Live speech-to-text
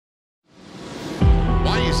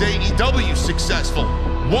is AEW successful?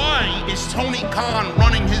 Why is Tony Khan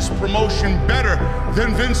running his promotion better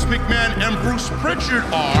than Vince McMahon and Bruce Pritchard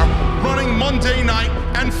are running Monday night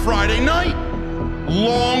and Friday night?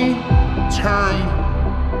 Long-term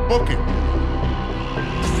booking.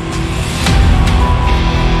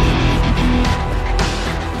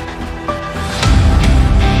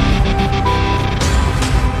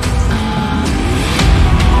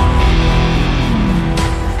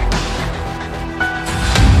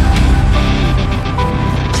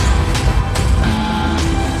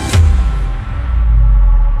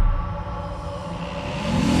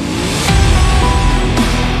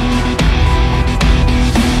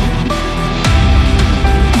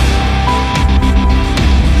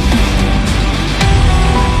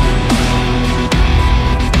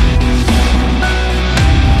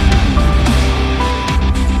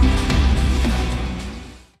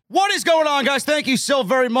 Guys, thank you so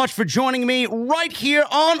very much for joining me right here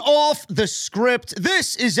on Off the Script.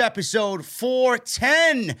 This is episode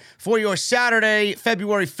 410 for your Saturday,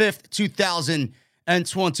 February 5th,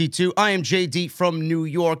 2022. I am JD from New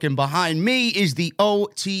York, and behind me is the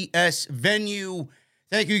OTS venue.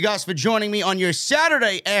 Thank you guys for joining me on your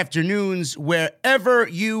Saturday afternoons, wherever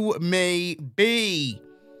you may be.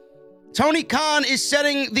 Tony Khan is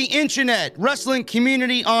setting the internet, wrestling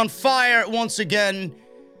community on fire once again.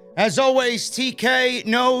 As always, TK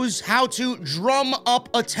knows how to drum up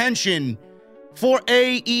attention for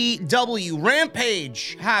AEW.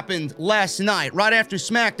 Rampage happened last night, right after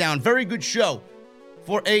SmackDown. Very good show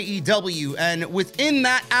for AEW. And within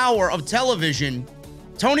that hour of television,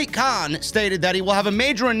 Tony Khan stated that he will have a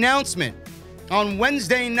major announcement on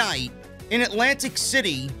Wednesday night in Atlantic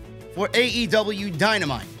City for AEW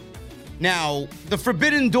Dynamite. Now, the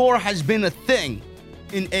Forbidden Door has been a thing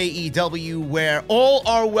in AEW, where all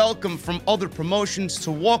are welcome from other promotions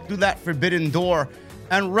to walk through that Forbidden Door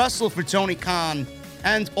and wrestle for Tony Khan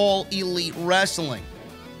and All Elite Wrestling.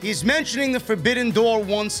 He's mentioning the Forbidden Door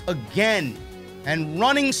once again, and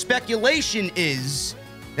running speculation is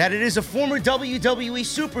that it is a former WWE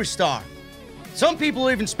superstar. Some people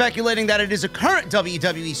are even speculating that it is a current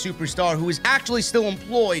WWE superstar who is actually still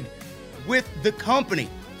employed with the company.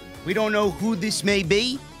 We don't know who this may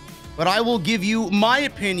be, but I will give you my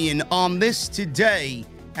opinion on this today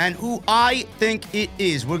and who I think it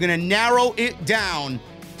is. We're going to narrow it down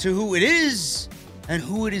to who it is and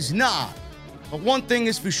who it is not. But one thing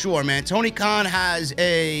is for sure, man. Tony Khan has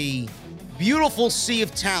a beautiful sea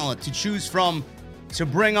of talent to choose from to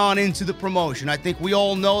bring on into the promotion. I think we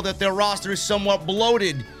all know that their roster is somewhat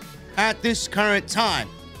bloated at this current time.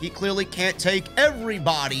 He clearly can't take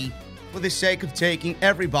everybody for the sake of taking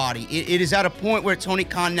everybody. It is at a point where Tony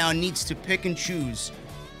Khan now needs to pick and choose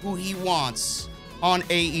who he wants on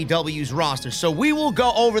AEW's roster. So we will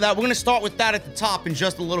go over that. We're going to start with that at the top in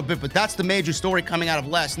just a little bit, but that's the major story coming out of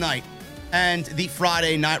last night and the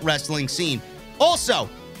Friday night wrestling scene. Also,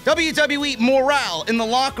 WWE morale in the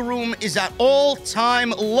locker room is at all-time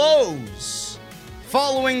lows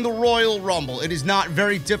following the Royal Rumble. It is not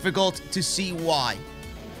very difficult to see why.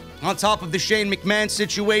 On top of the Shane McMahon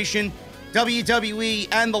situation, WWE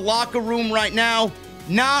and the locker room right now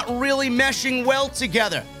not really meshing well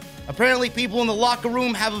together. Apparently, people in the locker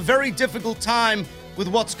room have a very difficult time with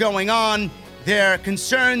what's going on. Their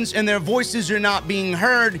concerns and their voices are not being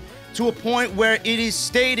heard to a point where it is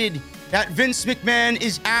stated that Vince McMahon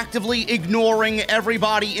is actively ignoring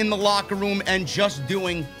everybody in the locker room and just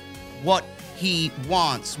doing what he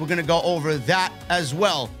wants. We're going to go over that as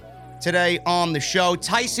well today on the show.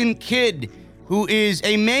 Tyson Kidd, who is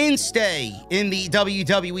a mainstay in the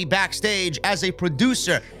WWE backstage as a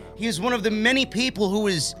producer. He is one of the many people who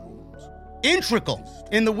is integral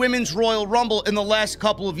in the Women's Royal Rumble in the last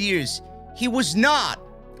couple of years. He was not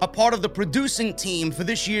a part of the producing team for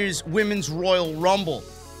this year's Women's Royal Rumble.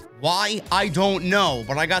 Why? I don't know,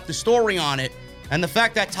 but I got the story on it. And the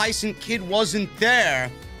fact that Tyson Kidd wasn't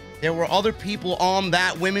there, there were other people on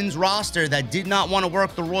that women's roster that did not want to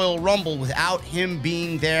work the Royal Rumble without him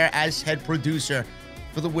being there as head producer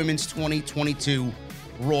for the Women's 2022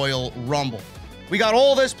 Royal Rumble. We got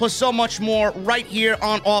all this plus so much more right here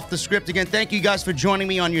on Off the Script. Again, thank you guys for joining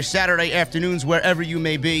me on your Saturday afternoons, wherever you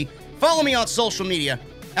may be. Follow me on social media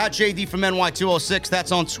at JD from NY206.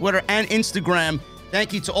 That's on Twitter and Instagram.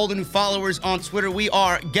 Thank you to all the new followers on Twitter. We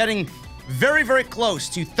are getting very, very close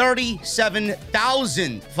to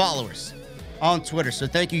 37,000 followers on Twitter. So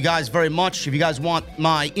thank you guys very much. If you guys want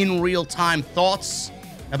my in real-time thoughts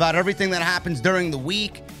about everything that happens during the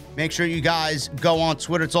week, make sure you guys go on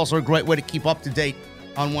Twitter. It's also a great way to keep up to date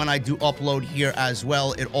on when I do upload here as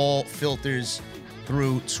well. It all filters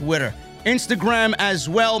through Twitter. Instagram as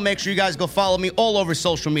well. Make sure you guys go follow me all over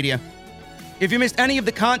social media. If you missed any of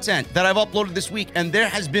the content that I've uploaded this week, and there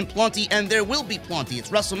has been plenty, and there will be plenty, it's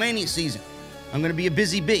WrestleMania season. I'm going to be a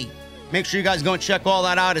busy bee. Make sure you guys go and check all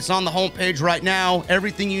that out. It's on the homepage right now.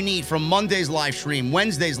 Everything you need from Monday's live stream,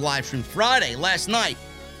 Wednesday's live stream, Friday, last night,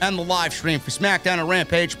 and the live stream for SmackDown and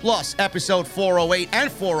Rampage, plus episode 408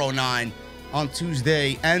 and 409 on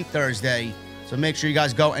Tuesday and Thursday. So make sure you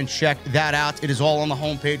guys go and check that out. It is all on the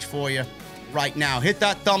homepage for you right now. Hit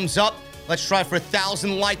that thumbs up. Let's try for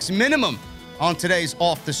 1,000 likes minimum on today's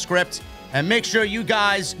Off the Script. And make sure you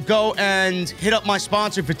guys go and hit up my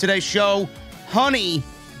sponsor for today's show, Honey.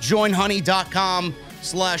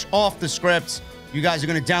 JoinHoney.com/offthescript. You guys are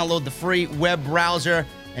going to download the free web browser,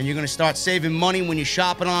 and you're going to start saving money when you're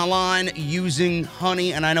shopping online using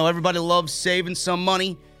Honey. And I know everybody loves saving some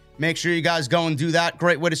money. Make sure you guys go and do that.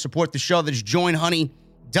 Great way to support the show. That's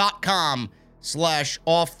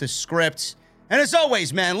JoinHoney.com/offthescript. And as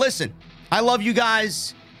always, man, listen, I love you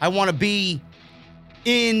guys. I want to be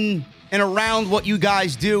in and around what you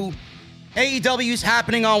guys do. AEW is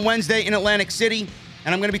happening on Wednesday in Atlantic City.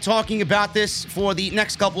 And I'm going to be talking about this for the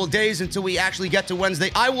next couple of days until we actually get to Wednesday.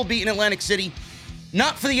 I will be in Atlantic City,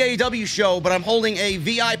 not for the AEW show, but I'm holding a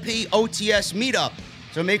VIP OTS meetup.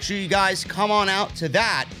 So make sure you guys come on out to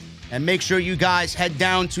that. And make sure you guys head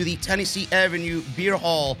down to the Tennessee Avenue Beer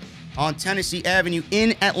Hall on Tennessee Avenue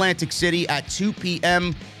in Atlantic City at 2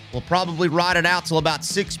 p.m. We'll probably ride it out till about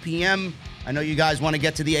 6 p.m. I know you guys want to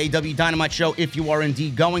get to the AEW Dynamite show if you are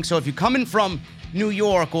indeed going. So if you're coming from New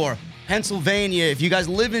York or Pennsylvania, if you guys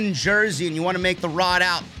live in Jersey and you want to make the ride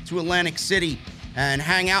out to Atlantic City and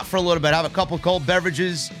hang out for a little bit, have a couple cold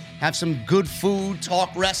beverages, have some good food, talk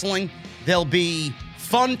wrestling, there'll be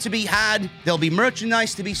fun to be had. There'll be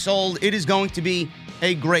merchandise to be sold. It is going to be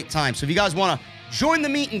a great time. So if you guys want to join the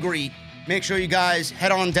meet and greet, make sure you guys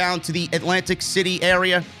head on down to the Atlantic City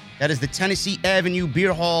area. That is the Tennessee Avenue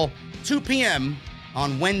Beer Hall, 2 p.m.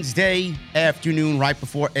 on Wednesday afternoon, right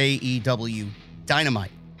before AEW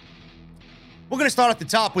Dynamite. We're going to start at the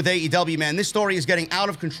top with AEW, man. This story is getting out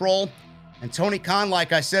of control. And Tony Khan,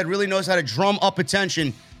 like I said, really knows how to drum up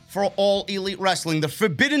attention for All Elite Wrestling. The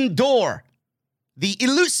Forbidden Door, the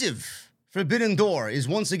elusive Forbidden Door, is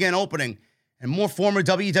once again opening. And more former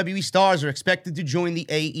WWE stars are expected to join the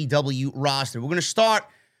AEW roster. We're going to start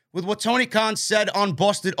with what Tony Khan said on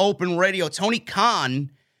Busted Open Radio. Tony Khan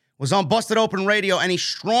was on Busted Open Radio, and he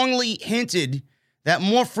strongly hinted that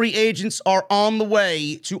more free agents are on the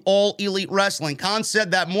way to All Elite Wrestling. Khan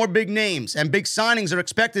said that more big names and big signings are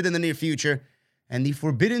expected in the near future, and the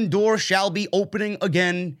Forbidden Door shall be opening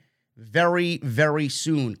again very, very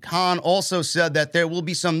soon. Khan also said that there will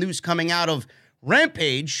be some news coming out of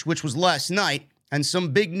Rampage, which was last night, and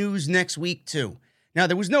some big news next week too. Now,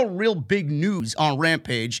 there was no real big news on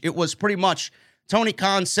Rampage. It was pretty much Tony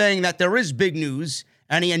Khan saying that there is big news,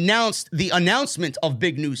 and he announced the announcement of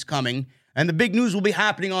big news coming. And the big news will be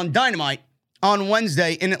happening on Dynamite on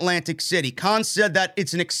Wednesday in Atlantic City. Khan said that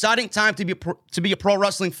it's an exciting time to be a pro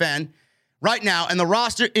wrestling fan right now, and the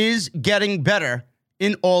roster is getting better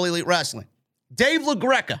in All Elite Wrestling. Dave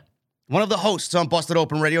LaGreca, one of the hosts on Busted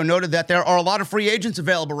Open Radio, noted that there are a lot of free agents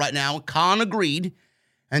available right now. Khan agreed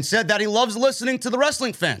and said that he loves listening to the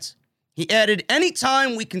wrestling fans. He added,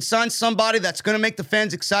 anytime we can sign somebody that's going to make the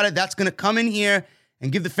fans excited, that's going to come in here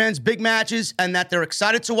and give the fans big matches and that they're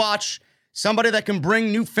excited to watch, somebody that can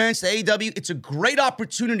bring new fans to AEW, it's a great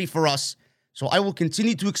opportunity for us. So I will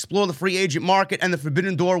continue to explore the free agent market, and the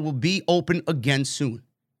Forbidden Door will be open again soon.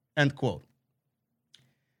 End quote.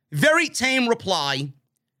 Very tame reply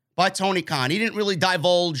by Tony Khan. He didn't really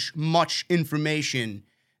divulge much information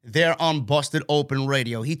there on Busted Open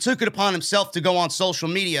Radio. He took it upon himself to go on social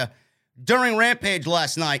media during Rampage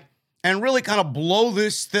last night and really kind of blow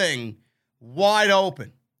this thing wide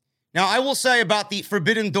open. Now, I will say about the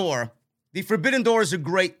Forbidden Door is a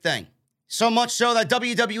great thing. So much so that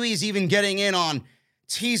WWE is even getting in on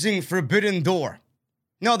teasing Forbidden Door.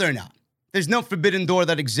 No, they're not. There's no Forbidden Door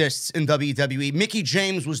that exists in WWE. Mickie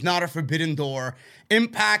James was not a Forbidden Door.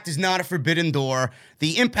 Impact is not a Forbidden Door.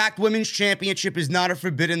 The Impact Women's Championship is not a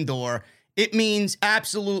Forbidden Door. It means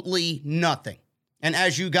absolutely nothing. And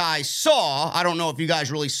as you guys saw, I don't know if you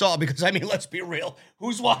guys really saw, because, I mean, let's be real.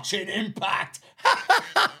 Who's watching Impact?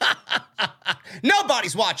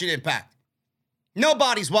 Nobody's watching Impact.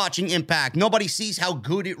 Nobody's watching Impact. Nobody sees how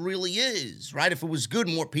good it really is, right? If it was good,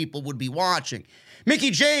 more people would be watching.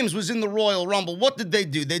 Mickie James was in the Royal Rumble. What did they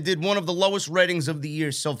do? They did one of the lowest ratings of the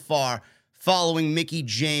year so far following Mickie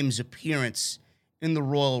James' appearance in the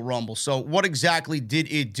Royal Rumble. So what exactly did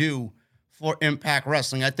it do for Impact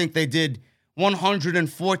Wrestling? I think they did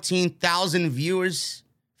 114,000 viewers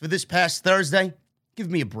for this past Thursday? Give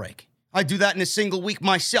me a break. I do that in a single week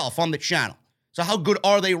myself on the channel. So how good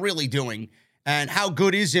are they really doing? And how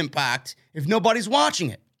good is Impact if nobody's watching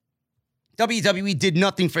it? WWE did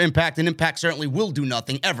nothing for Impact, and Impact certainly will do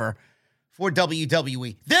nothing ever for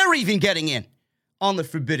WWE. They're even getting in on the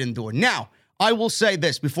Forbidden Door. Now, I will say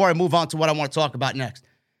this before I move on to what I want to talk about next.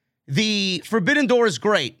 The Forbidden Door is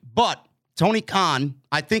great, but Tony Khan,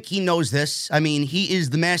 I think he knows this. I mean, he is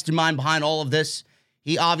the mastermind behind all of this.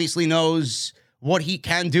 He obviously knows what he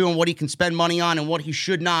can do and what he can spend money on and what he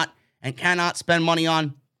should not and cannot spend money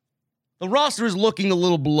on. The roster is looking a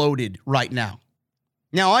little bloated right now.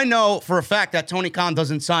 Now, I know for a fact that Tony Khan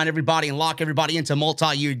doesn't sign everybody and lock everybody into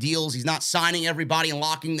multi-year deals. He's not signing everybody and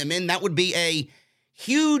locking them in. That would be a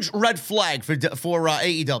huge red flag for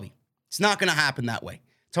AEW. It's not going to happen that way.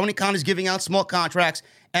 Tony Khan is giving out small contracts,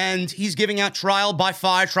 and he's giving out trial by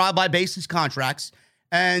fire, trial by basis contracts,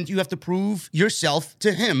 and you have to prove yourself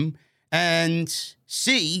to him and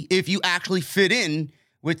see if you actually fit in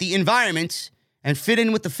with the environment and fit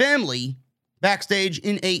in with the family backstage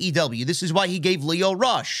in AEW. This is why he gave Lio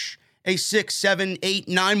Rush a 6, 7, 8,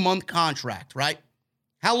 9-month contract, right?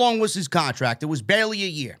 How long was his contract? It was barely a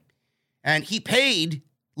year. And he paid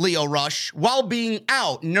Lio Rush while being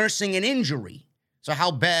out nursing an injury. So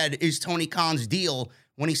how bad is Tony Khan's deal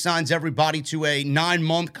when he signs everybody to a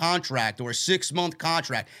 9-month contract or a 6-month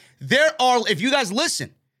contract? There are, if you guys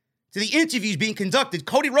listen to the interviews being conducted,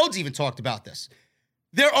 Cody Rhodes even talked about this.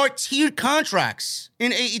 There are tiered contracts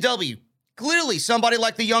in AEW. Clearly, somebody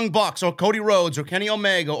like the Young Bucks or Cody Rhodes or Kenny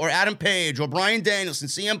Omega or Adam Page or Bryan Danielson,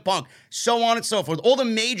 CM Punk, so on and so forth. All the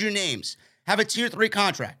major names have a Tier 3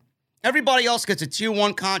 contract. Everybody else gets a Tier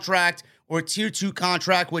 1 contract or a Tier 2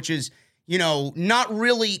 contract, which is, not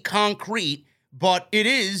really concrete, but it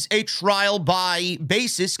is a trial by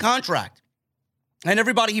basis contract. And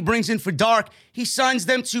everybody he brings in for Dark, he signs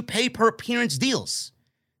them to pay-per-appearance deals.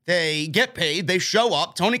 They get paid, they show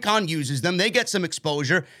up, Tony Khan uses them, they get some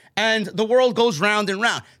exposure, and the world goes round and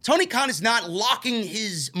round. Tony Khan is not locking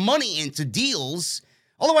his money into deals.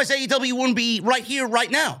 Otherwise, AEW wouldn't be right here, right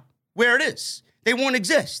now, where it is. They won't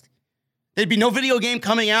exist. There'd be no video game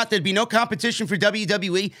coming out. There'd be no competition for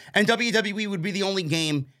WWE, and WWE would be the only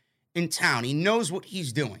game in town. He knows what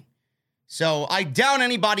he's doing. So I doubt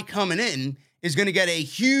anybody coming in is going to get a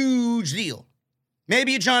huge deal.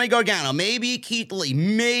 Maybe a Johnny Gargano, maybe a Keith Lee,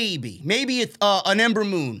 maybe an Ember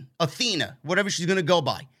Moon, Athena, whatever she's going to go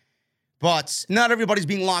by. But not everybody's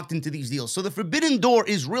being locked into these deals. So the Forbidden Door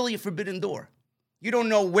is really a forbidden door. You don't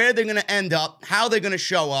know where they're going to end up, how they're going to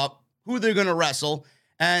show up, who they're going to wrestle,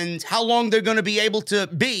 and how long they're going to be able to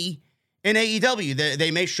be in AEW.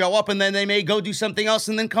 They may show up and then they may go do something else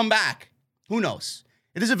and then come back. Who knows?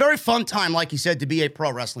 It is a very fun time, like he said, to be a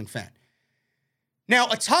pro wrestling fan. Now,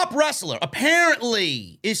 a top wrestler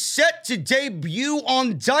apparently is set to debut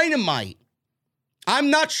on Dynamite.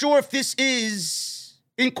 I'm not sure if this is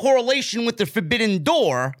in correlation with the Forbidden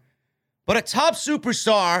Door, but a top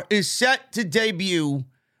superstar is set to debut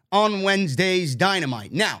on Wednesday's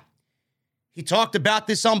Dynamite. Now, he talked about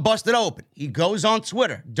this on Busted Open. He goes on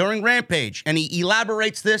Twitter during Rampage, and he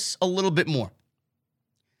elaborates this a little bit more.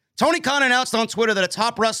 Tony Khan announced on Twitter that a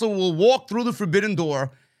top wrestler will walk through the Forbidden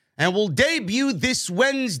Door and will debut this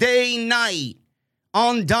Wednesday night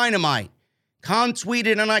on Dynamite. Khan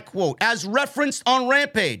tweeted, and I quote, "As referenced on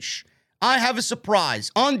Rampage, I have a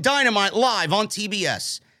surprise. On Dynamite live on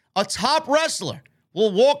TBS, a top wrestler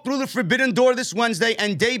will walk through the Forbidden Door this Wednesday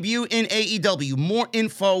and debut in AEW. More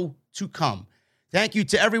info to come. Thank you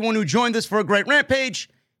to everyone who joined us for a great Rampage.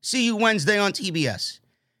 See you Wednesday on TBS."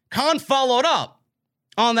 Khan followed up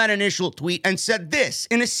on that initial tweet and said this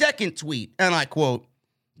in a second tweet, and I quote,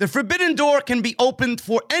 "The Forbidden Door can be opened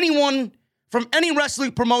for anyone from any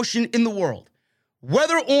wrestling promotion in the world,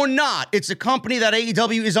 whether or not it's a company that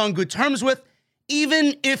AEW is on good terms with,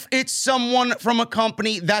 even if it's someone from a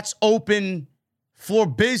company that's open for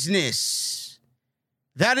business."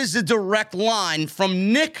 That is a direct line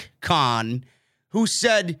from Nick Khan, who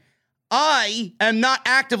said, "I am not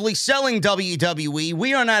actively selling WWE.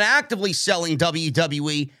 We are not actively selling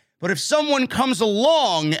WWE. But if someone comes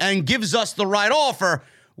along and gives us the right offer,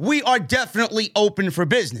 we are definitely open for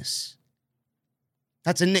business."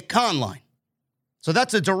 That's a Nick Khan line. So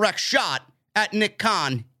that's a direct shot at Nick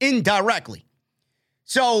Khan indirectly.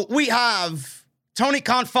 So we have Tony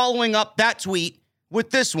Khan following up that tweet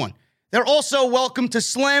with this one. They're also welcome to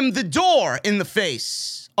slam the door in the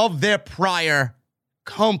face of their prior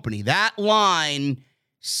company. That line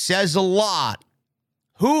says a lot.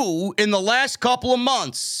 Who in the last couple of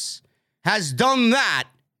months has done that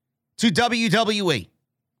to WWE?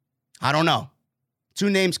 I don't know. two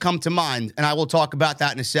names come to mind, and I will talk about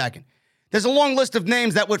that in a second. There's a long list of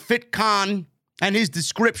names that would fit Khan and his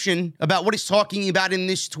description about what he's talking about in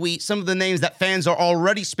this tweet. Some of the names that fans are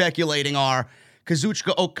already speculating are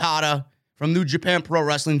Kazuchika Okada from New Japan Pro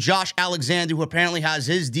Wrestling, Josh Alexander, who apparently has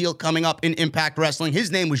his deal coming up in Impact Wrestling. His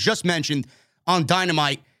name was just mentioned on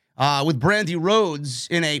Dynamite with Brandy Rhodes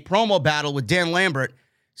in a promo battle with Dan Lambert.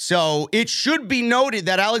 So it should be noted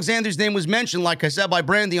that Alexander's name was mentioned, like I said, by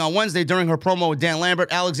Brandy on Wednesday during her promo with Dan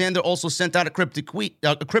Lambert. Alexander also sent out a cryptic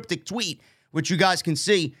tweet, which you guys can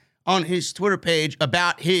see on his Twitter page,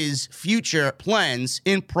 about his future plans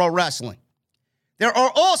in pro wrestling. There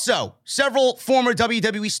are also several former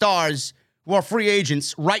WWE stars who are free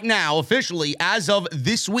agents right now, officially, as of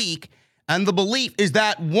this week. And the belief is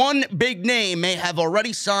that one big name may have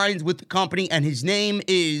already signed with the company, and his name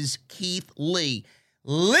is Keith Lee.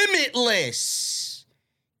 Limitless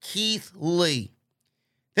Keith Lee.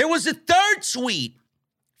 There was a third tweet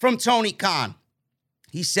from Tony Khan.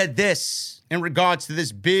 He said this in regards to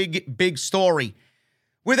this big story.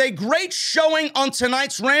 With a great showing on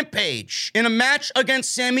tonight's Rampage in a match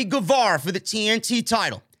against Sammy Guevara for the TNT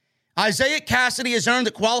title, Isaiah Cassidy has earned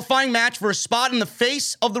a qualifying match for a spot in the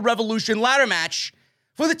Face of the Revolution ladder match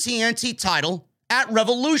for the TNT title at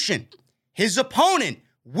Revolution. His opponent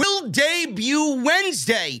will debut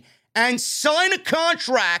Wednesday and sign a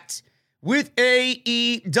contract with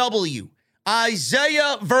AEW.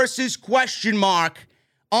 Isaiah versus ?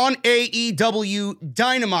 On AEW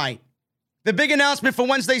Dynamite. The big announcement for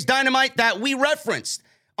Wednesday's Dynamite that we referenced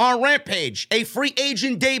on Rampage, a free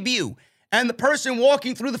agent debut, and the person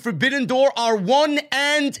walking through the forbidden door are one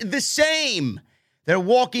and the same. They're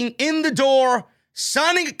walking in the door,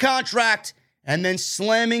 signing a contract, and then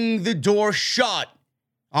slamming the door shut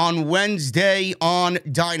on Wednesday on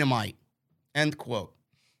Dynamite. End quote.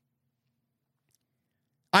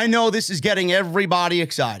 I know this is getting everybody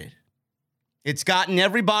excited. It's gotten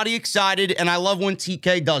everybody excited, and I love when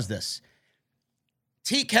TK does this.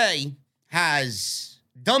 TK has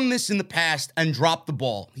done this in the past and dropped the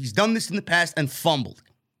ball. He's done this in the past and fumbled.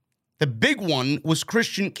 The big one was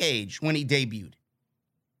Christian Cage when he debuted.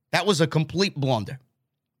 That was a complete blunder.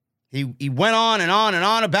 He went on and on and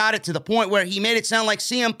on about it to the point where he made it sound like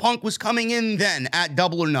CM Punk was coming in then at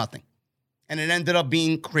Double or Nothing. And it ended up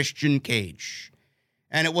being Christian Cage.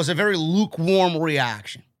 And it was a very lukewarm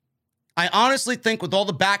reaction. I honestly think with all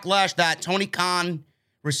the backlash that Tony Khan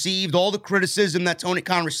received, all the criticism that Tony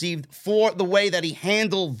Khan received for the way that he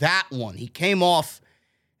handled that one, he came off,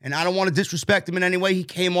 and I don't want to disrespect him in any way, he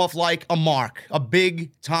came off like a mark, a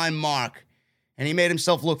big-time mark, and he made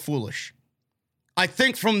himself look foolish. I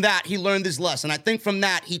think from that, he learned his lesson. I think from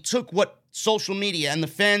that, he took what social media and the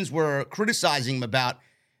fans were criticizing him about,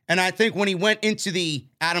 and I think when he went into the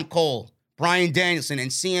Adam Cole, Bryan Danielson,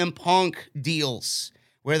 and CM Punk deals,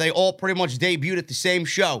 where they all pretty much debuted at the same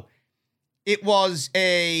show, it was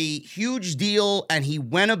a huge deal, and he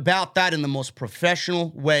went about that in the most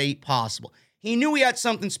professional way possible. He knew he had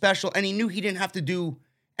something special, and he knew he didn't have to do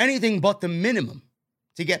anything but the minimum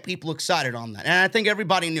to get people excited on that. And I think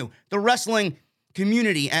everybody knew. The wrestling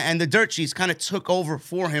community and the dirt sheets kind of took over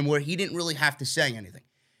for him, where he didn't really have to say anything.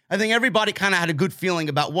 I think everybody kind of had a good feeling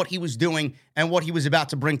about what he was doing and what he was about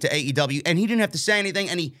to bring to AEW, and he didn't have to say anything,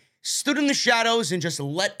 and he stood in the shadows and just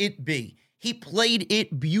let it be. He played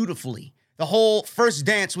it beautifully. The whole first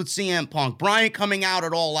dance with CM Punk, Bryan coming out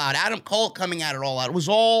at All Out, Adam Cole coming out at All Out. It was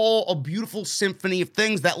all a beautiful symphony of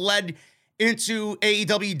things that led into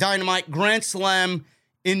AEW Dynamite Grand Slam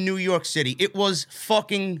in New York City. It was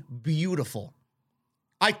fucking beautiful.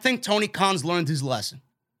 I think Tony Khan's learned his lesson.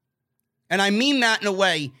 And I mean that in a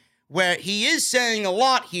way where he is saying a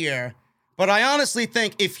lot here, but I honestly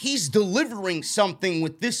think if he's delivering something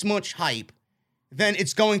with this much hype, then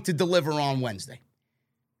it's going to deliver on Wednesday.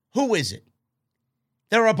 Who is it?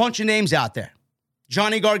 There are a bunch of names out there.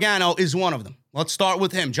 Johnny Gargano is one of them. Let's start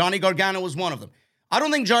with him. Johnny Gargano is one of them. I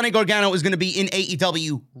don't think Johnny Gargano is going to be in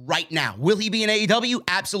AEW right now. Will he be in AEW?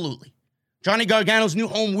 Absolutely. Johnny Gargano's new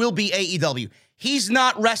home will be AEW. He's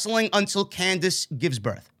not wrestling until Candice gives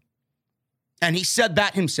birth. And he said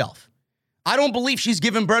that himself. I don't believe she's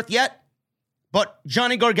given birth yet, but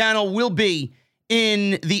Johnny Gargano will be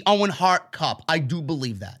in the Owen Hart Cup. I do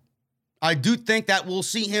believe that. I do think that we'll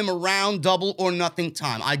see him around Double or Nothing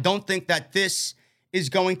time. I don't think that this is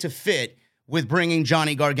going to fit with bringing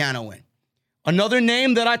Johnny Gargano in. Another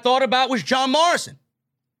name that I thought about was John Morrison.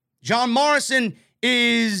 John Morrison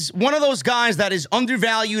is one of those guys that is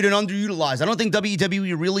undervalued and underutilized. I don't think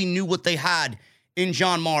WWE really knew what they had in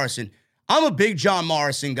John Morrison. I'm a big John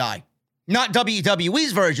Morrison guy. Not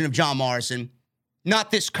WWE's version of John Morrison,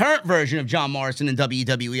 Not this current version of John Morrison in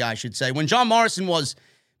WWE, I should say. When John Morrison was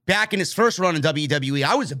back in his first run in WWE,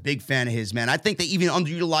 I was a big fan of his, man. I think they even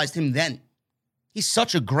underutilized him then. He's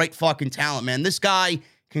such a great fucking talent, man. This guy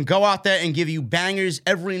can go out there and give you bangers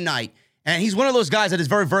every night. And he's one of those guys that is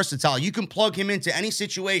very versatile. You can plug him into any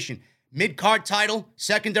situation. Mid-card title,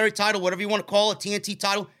 secondary title, whatever you want to call it, TNT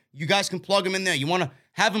title, you guys can plug him in there. You want to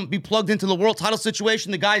have him be plugged into the world title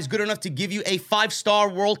situation, the guy is good enough to give you a 5-star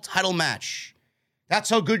world title match. That's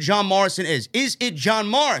how good John Morrison is. Is it John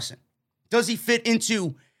Morrison? Does he fit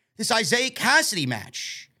into this Isaiah Cassidy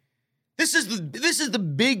match? This is the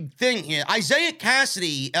big thing here. Isaiah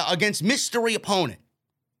Cassidy against mystery opponent.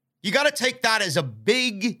 You got to take that as a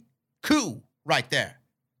big coup right there.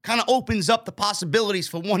 Kind of opens up the possibilities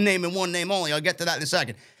for one name and one name only. I'll get to that in a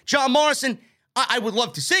second. John Morrison, I would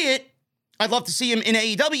love to see it. I'd love to see him in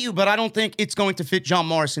AEW, but I don't think it's going to fit John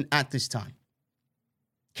Morrison at this time.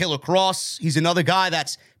 Killer Kross, he's another guy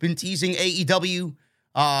that's been teasing AEW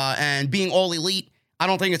and being all elite. I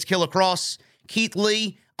don't think it's Killer Kross. Keith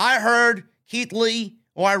Lee, I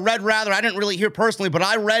read rather, I didn't really hear personally, but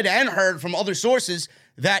I read and heard from other sources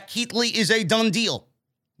that Keith Lee is a done deal.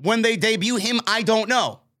 When they debut him, I don't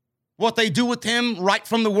know. What they do with him right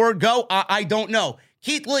from the word go, I don't know.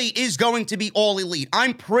 Keith Lee is going to be all elite.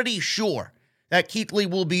 I'm pretty sure that Keith Lee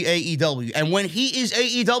will be AEW. And when he is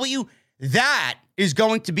AEW, that is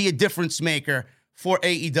going to be a difference maker for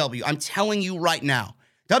AEW. I'm telling you right now,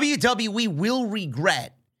 WWE will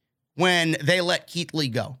regret when they let Keith Lee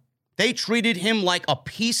go. They treated him like a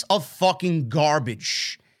piece of fucking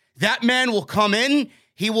garbage. That man will come in,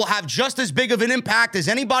 he will have just as big of an impact as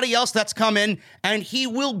anybody else that's come in, and he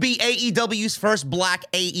will be AEW's first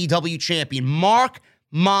black AEW champion. Mark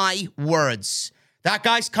my words. That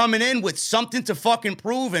guy's coming in with something to fucking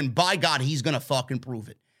prove, and by God, he's gonna fucking prove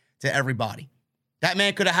it to everybody. That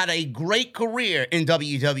man could have had a great career in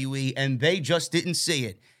WWE, and they just didn't see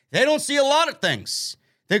it. They don't see a lot of things.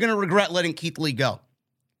 They're going to regret letting Keith Lee go.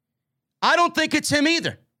 I don't think it's him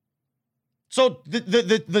either. So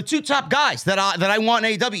the two top guys that I want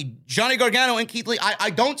in AEW, Johnny Gargano and Keith Lee,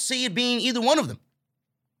 I don't see it being either one of them.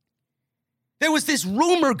 There was this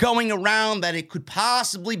rumor going around that it could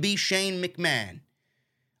possibly be Shane McMahon.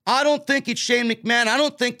 I don't think it's Shane McMahon. I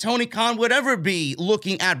don't think Tony Khan would ever be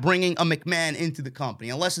looking at bringing a McMahon into the company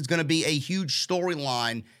unless it's going to be a huge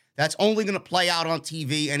storyline that's only going to play out on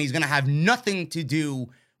TV and he's going to have nothing to do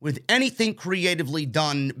with anything creatively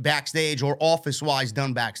done backstage or office-wise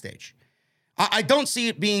done backstage. I don't see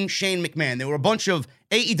it being Shane McMahon. There were a bunch of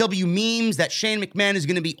AEW memes that Shane McMahon is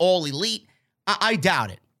going to be all elite. I doubt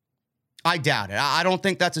it. I don't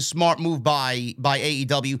think that's a smart move by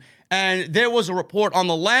AEW. And there was a report on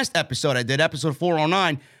the last episode I did, episode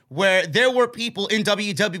 409, where there were people in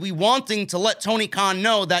WWE wanting to let Tony Khan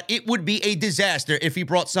know that it would be a disaster if he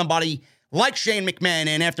brought somebody like Shane McMahon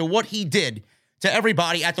in after what he did to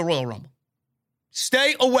everybody at the Royal Rumble.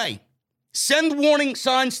 Stay away. Send warning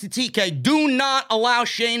signs to TK. Do not allow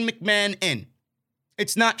Shane McMahon in.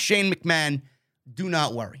 It's not Shane McMahon. Do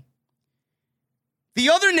not worry. The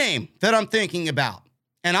other name that I'm thinking about,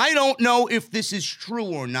 and I don't know if this is true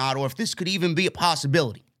or not, or if this could even be a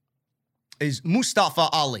possibility, is Mustafa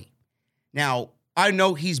Ali. Now, I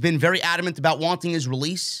know he's been very adamant about wanting his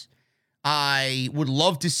release. I would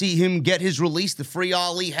love to see him get his release. The Free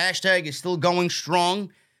Ali hashtag is still going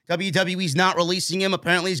strong. WWE's not releasing him.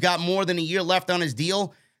 Apparently, he's got more than a year left on his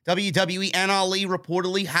deal. WWE and Ali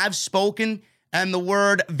reportedly have spoken, and the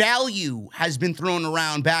word value has been thrown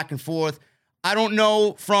around back and forth. I don't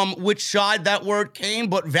know from which side that word came,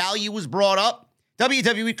 but value was brought up.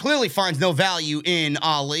 WWE clearly finds no value in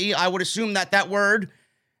Ali. I would assume that word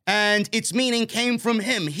and its meaning came from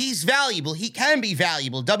him. He's valuable. He can be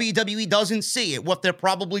valuable. WWE doesn't see it. What they're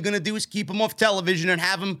probably going to do is keep him off television and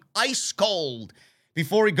have him ice cold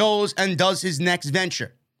before he goes and does his next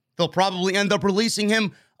venture. They'll probably end up releasing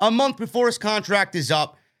him a month before his contract is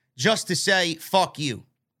up just to say, fuck you.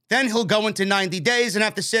 Then he'll go into 90 days and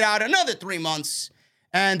have to sit out another 3 months.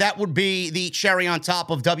 And that would be the cherry on top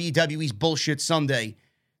of WWE's bullshit Sunday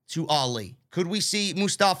to Ali. Could we see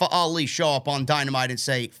Mustafa Ali show up on Dynamite and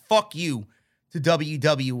say, fuck you to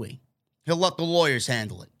WWE? He'll let the lawyers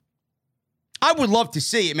handle it. I would love to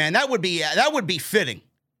see it, man. That would be fitting.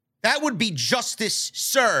 That would be justice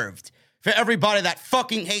served for everybody that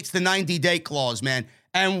fucking hates the 90-day clause, man.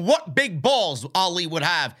 And what big balls Ali would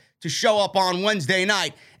have to show up on Wednesday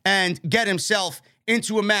night and get himself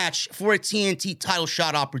into a match for a TNT title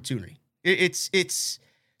shot opportunity. It's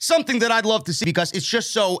something that I'd love to see because it's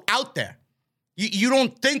just so out there. You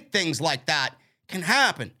don't think things like that can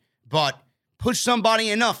happen, but push somebody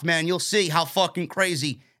enough, man, you'll see how fucking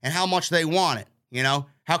crazy and how much they want it. You know,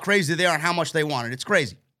 how crazy they are and how much they want it. It's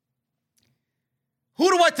crazy. Who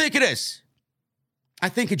do I think it is? I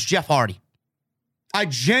think it's Jeff Hardy. I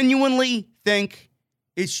genuinely think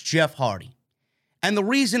it's Jeff Hardy. And the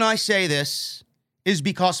reason I say this is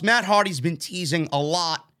because Matt Hardy's been teasing a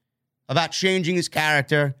lot about changing his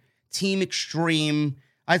character, Team Extreme.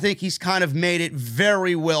 I think he's kind of made it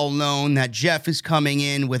very well known that Jeff is coming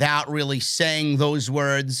in without really saying those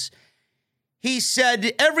words. He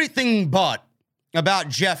said everything but about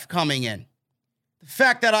Jeff coming in. The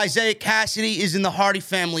fact that Isaiah Cassidy is in the Hardy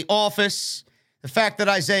family office, the fact that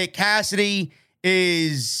Isaiah Cassidy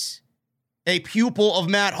is a pupil of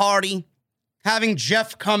Matt Hardy, having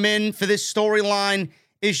Jeff come in for this storyline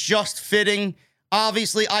is just fitting.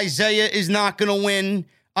 Obviously, Isaiah is not going to win.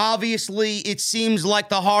 Obviously, it seems like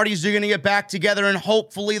the Hardys are going to get back together, and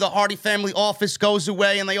hopefully the Hardy family office goes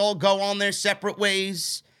away and they all go on their separate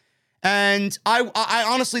ways. And I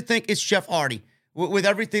honestly think it's Jeff Hardy with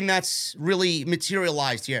everything that's really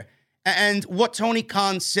materialized here. And what Tony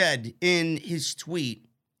Khan said in his tweet,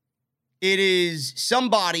 it is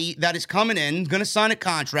somebody that is coming in, going to sign a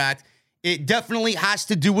contract. It definitely has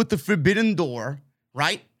to do with the Forbidden Door,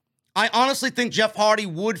 right? I honestly think Jeff Hardy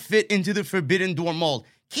would fit into the Forbidden Door mold.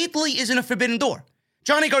 Keith Lee isn't a Forbidden Door.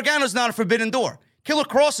 Johnny Gargano's not a Forbidden Door. Killer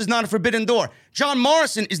Kross is not a Forbidden Door. John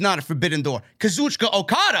Morrison is not a Forbidden Door. Kazuchika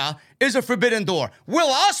Okada is a Forbidden Door.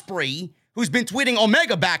 Will Ospreay, who's been tweeting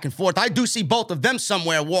Omega back and forth, I do see both of them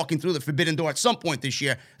somewhere walking through the Forbidden Door at some point this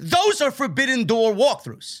year. Those are Forbidden Door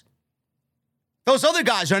walkthroughs. Those other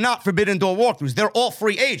guys are not Forbidden Door walkthroughs. They're all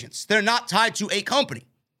free agents. They're not tied to a company.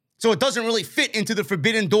 So it doesn't really fit into the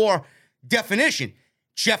Forbidden Door definition.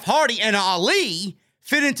 Jeff Hardy and Ali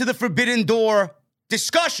fit into the Forbidden Door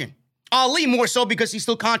discussion. Ali more so because he's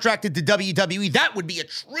still contracted to WWE. That would be a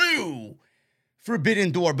true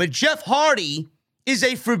Forbidden Door. But Jeff Hardy is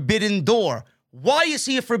a Forbidden Door. Why is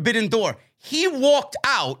he a Forbidden Door? He walked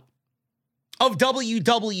out of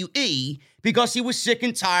WWE because he was sick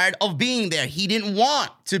and tired of being there. He didn't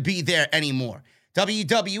want to be there anymore.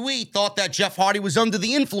 WWE thought that Jeff Hardy was under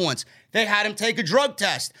the influence. They had him take a drug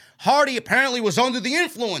test. Hardy apparently was under the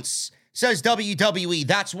influence, says WWE.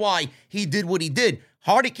 That's why he did what he did.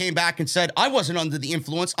 Hardy came back and said, I wasn't under the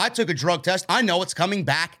influence. I took a drug test. I know it's coming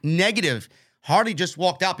back negative. Hardy just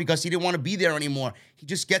walked out because he didn't want to be there anymore. He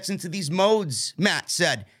just gets into these modes, Matt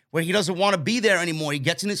said, where he doesn't want to be there anymore. He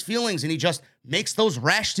gets in his feelings and he just makes those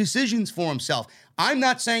rash decisions for himself. I'm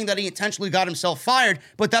not saying that he intentionally got himself fired,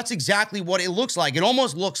 but that's exactly what it looks like. It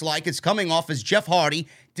almost looks like it's coming off as Jeff Hardy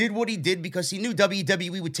did what he did because he knew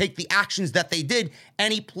WWE would take the actions that they did,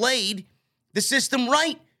 and he played the system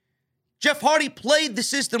right. Jeff Hardy played the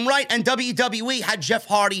system right, and WWE had Jeff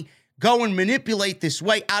Hardy go and manipulate this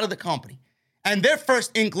way out of the company. And their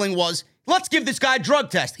first inkling was, let's give this guy a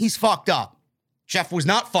drug test. He's fucked up. Jeff was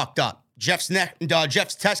not fucked up. Jeff's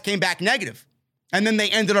test came back negative. And then they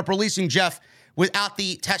ended up releasing Jeff without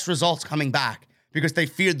the test results coming back because they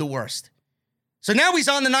feared the worst. So now he's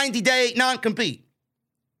on the 90-day non-compete.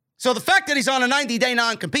 So the fact that he's on a 90-day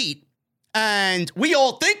non-compete, and we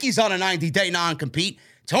all think he's on a 90-day non-compete,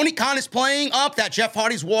 Tony Khan is playing up that Jeff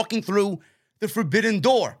Hardy's walking through the Forbidden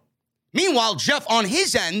Door. Meanwhile, Jeff, on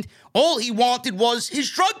his end, all he wanted was his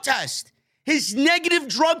drug test. His negative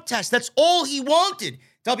drug test. That's all he wanted.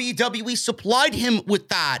 WWE supplied him with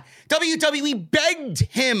that. WWE begged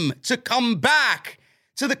him to come back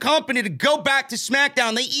to the company, to go back to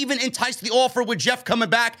SmackDown. They even enticed the offer with Jeff coming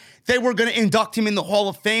back. They were going to induct him in the Hall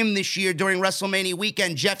of Fame this year during WrestleMania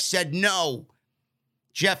weekend. Jeff said no.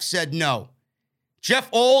 Jeff said no. Jeff,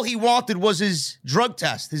 all he wanted was his drug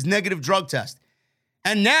test, his negative drug test.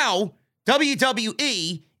 And now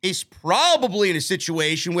WWE is probably in a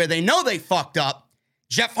situation where they know they fucked up.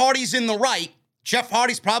 Jeff Hardy's in the right. Jeff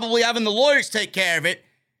Hardy's probably having the lawyers take care of it.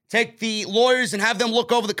 Take the lawyers and have them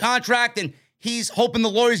look over the contract, and he's hoping the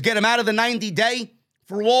lawyers get him out of the 90-day.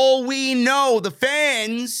 For all we know, the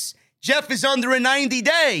fans, Jeff is under a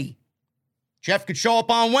 90-day. Jeff could show up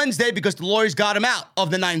on Wednesday because the lawyers got him out of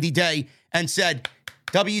the 90-day and said,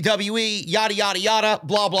 WWE, yada, yada, yada,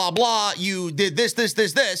 blah, blah, blah. You did this, this,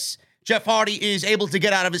 this, this. Jeff Hardy is able to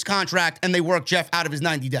get out of his contract, and they work Jeff out of his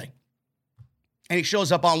 90-day. And he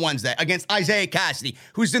shows up on Wednesday against Isaiah Cassidy,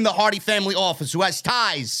 who's in the Hardy family office, who has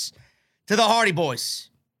ties to the Hardy Boys.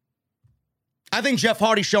 I think Jeff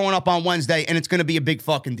Hardy's showing up on Wednesday, and it's going to be a big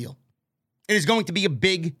fucking deal. It is going to be a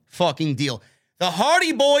big fucking deal. The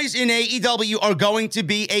Hardy Boys in AEW are going to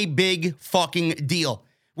be a big fucking deal.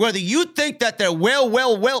 Whether you think that they're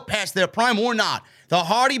well past their prime or not, the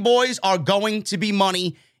Hardy Boys are going to be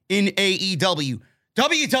money in AEW.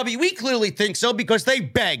 WWE clearly thinks so because they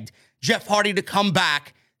begged Jeff Hardy to come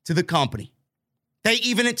back to the company. They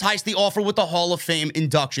even enticed the offer with the Hall of Fame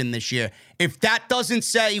induction this year. If that doesn't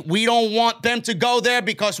say we don't want them to go there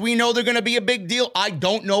because we know they're going to be a big deal, I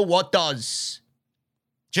don't know what does.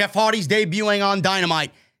 Jeff Hardy's debuting on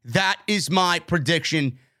Dynamite. That is my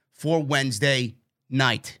prediction for Wednesday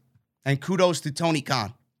night. And kudos to Tony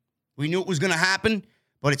Khan. We knew it was going to happen,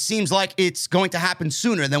 but it seems like it's going to happen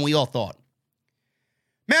sooner than we all thought.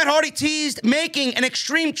 Matt Hardy teased making an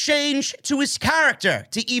extreme change to his character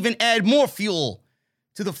to even add more fuel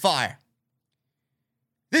to the fire.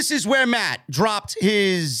 This is where Matt dropped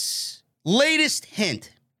his latest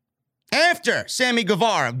hint. After Sammy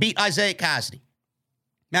Guevara beat Isaiah Cassidy,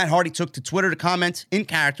 Matt Hardy took to Twitter to comment in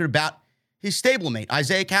character about his stablemate,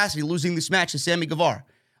 Isaiah Cassidy, losing this match to Sammy Guevara.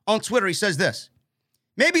 On Twitter, he says this: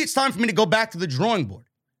 "Maybe it's time for me to go back to the drawing board.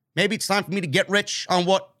 Maybe it's time for me to get rich on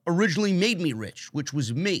what originally made me rich, which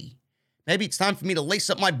was me. Maybe it's time for me to lace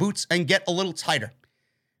up my boots and get a little tighter.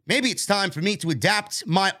 Maybe it's time for me to adapt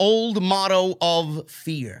my old motto of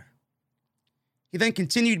fear." He then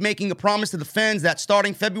continued making a promise to the fans that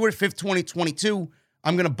starting February 5th, 2022,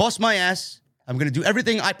 I'm going to bust my ass. I'm going to do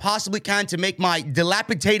everything I possibly can to make my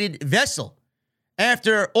dilapidated vessel,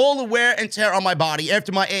 after all the wear and tear on my body,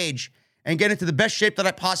 after my age, and get into the best shape that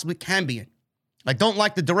I possibly can be in. I don't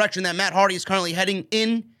like the direction that Matt Hardy is currently heading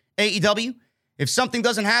in AEW. If something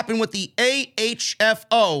doesn't happen with the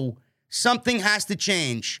AHFO, something has to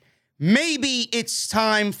change. Maybe it's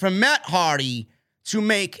time for Matt Hardy to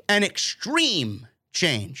make an extreme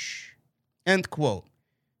change. End quote.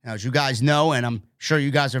 Now, as you guys know, and I'm sure you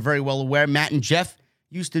guys are very well aware, Matt and Jeff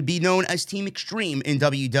used to be known as Team Extreme in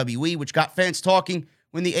WWE, which got fans talking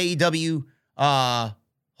when the AEW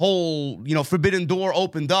whole, forbidden door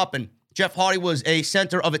opened up, and Jeff Hardy was a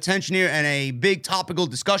center of attention here and a big topical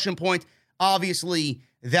discussion point. Obviously,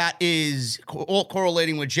 that is all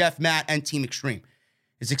correlating with Jeff, Matt, and Team Extreme.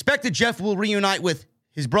 It's expected Jeff will reunite with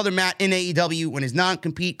his brother Matt in AEW when his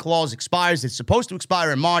non-compete clause expires. It's supposed to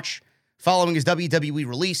expire in March following his WWE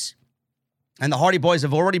release. And the Hardy Boys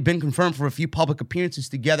have already been confirmed for a few public appearances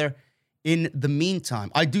together in the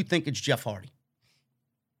meantime. I do think it's Jeff Hardy.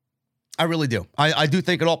 I really do. I do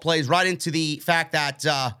think it all plays right into the fact that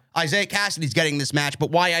Isaiah Cassidy's getting this match,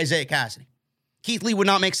 but why Isaiah Cassidy? Keith Lee would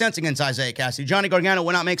not make sense against Isaiah Cassidy. Johnny Gargano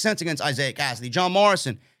would not make sense against Isaiah Cassidy. John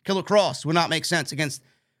Morrison, Killer Cross would not make sense against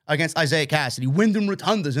Isaiah Cassidy. Wyndham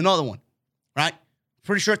Rotunda's another one, right?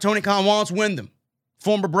 Pretty sure Tony Khan wants Wyndham,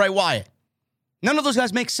 former Bray Wyatt. None of those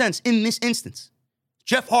guys make sense in this instance.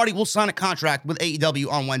 Jeff Hardy will sign a contract with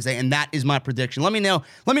AEW on Wednesday, and that is my prediction. Let me know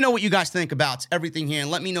what you guys think about everything here, and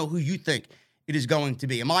let me know who you think it is going to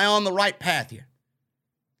be. Am I on the right path here?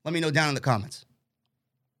 Let me know down in the comments.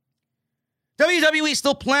 WWE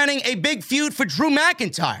still planning a big feud for Drew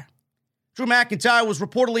McIntyre. Drew McIntyre was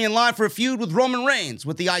reportedly in line for a feud with Roman Reigns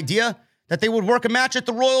with the idea that they would work a match at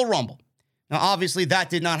the Royal Rumble. Now, obviously, that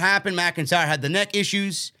did not happen. McIntyre had the neck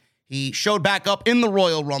issues. He showed back up in the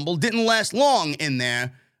Royal Rumble. Didn't last long in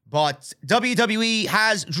there, but WWE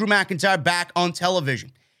has Drew McIntyre back on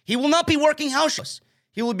television. He will not be working house shows.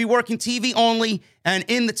 He will be working TV only, and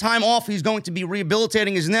in the time off, he's going to be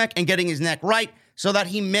rehabilitating his neck and getting his neck right so that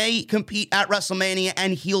he may compete at WrestleMania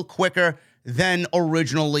and heal quicker than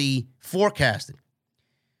originally forecasted.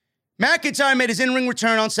 McIntyre made his in-ring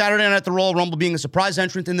return on Saturday night at the Royal Rumble, being a surprise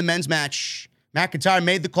entrant in the men's match. McIntyre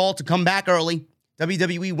made the call to come back early.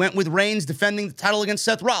 WWE went with Reigns defending the title against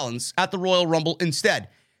Seth Rollins at the Royal Rumble instead.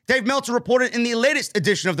 Dave Meltzer reported in the latest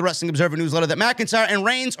edition of the Wrestling Observer newsletter that McIntyre and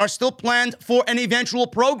Reigns are still planned for an eventual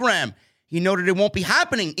program. He noted it won't be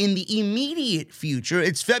happening in the immediate future.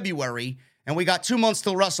 It's February, and we got 2 months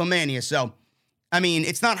till WrestleMania. So,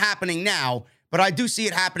 it's not happening now, but I do see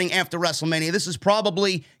it happening after WrestleMania. This is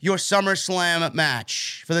probably your SummerSlam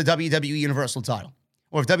match for the WWE Universal title.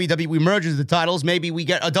 Or if WWE merges the titles, maybe we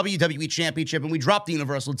get a WWE Championship and we drop the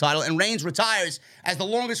Universal title and Reigns retires as the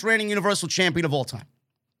longest reigning Universal Champion of all time.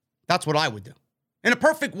 That's what I would do. In a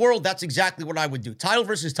perfect world, that's exactly what I would do. Title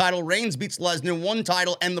versus title, Reigns beats Lesnar, one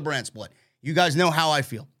title, and the brand split. You guys know how I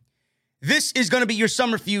feel. This is going to be your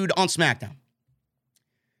summer feud on SmackDown.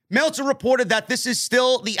 Meltzer reported that this is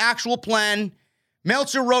still the actual plan.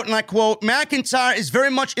 Meltzer wrote, and I quote, McIntyre is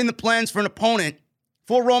very much in the plans for an opponent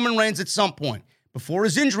for Roman Reigns at some point. Before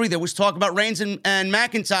his injury, there was talk about Reigns and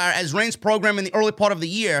McIntyre as Reigns' program in the early part of the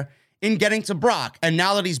year in getting to Brock. And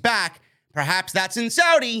now that he's back, perhaps that's in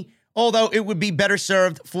Saudi, although it would be better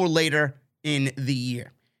served for later in the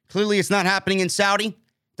year. Clearly, it's not happening in Saudi.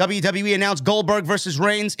 WWE announced Goldberg versus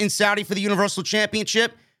Reigns in Saudi for the Universal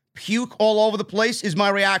Championship. Puke all over the place is my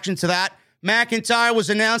reaction to that. McIntyre was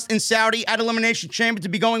announced in Saudi at Elimination Chamber to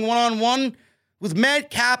be going one-on-one with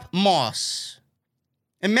Madcap Moss.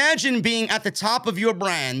 Imagine being at the top of your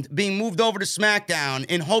brand, being moved over to SmackDown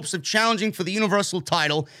in hopes of challenging for the Universal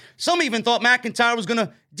title. Some even thought McIntyre was going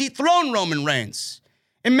to dethrone Roman Reigns.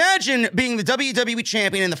 Imagine being the WWE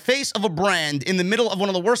champion in the face of a brand in the middle of one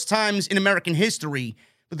of the worst times in American history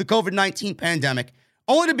with the COVID-19 pandemic,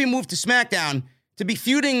 only to be moved to SmackDown to be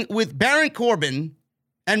feuding with Baron Corbin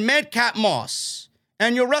and Madcap Moss.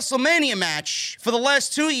 And your WrestleMania match for the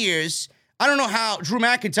last 2 years, I don't know how Drew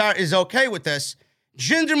McIntyre is okay with this,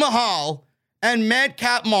 Jinder Mahal and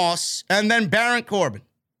Madcap Moss and then Baron Corbin.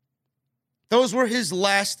 Those were his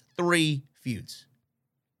last 3 feuds.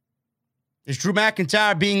 Is Drew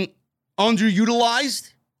McIntyre being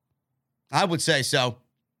underutilized? I would say so.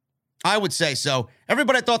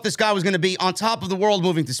 Everybody thought this guy was going to be on top of the world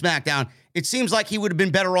moving to SmackDown. It seems like he would have been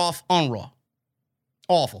better off on Raw.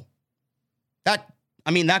 Awful.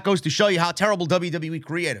 That goes to show you how terrible WWE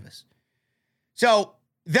creative is. So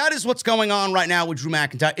that is what's going on right now with Drew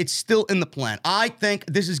McIntyre. It's still in the plan. I think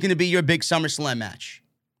this is going to be your big SummerSlam match.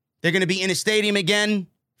 They're going to be in a stadium again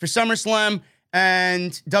for SummerSlam,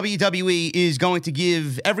 and WWE is going to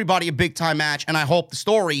give everybody a big-time match, and I hope the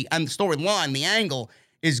story and the storyline, the angle,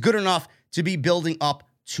 is good enough to be building up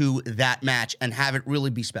to that match and have it really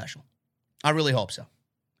be special. I really hope so.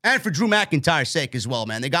 And for Drew McIntyre's sake as well,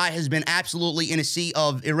 man. The guy has been absolutely in a sea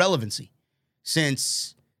of irrelevancy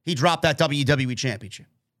since he dropped that WWE Championship.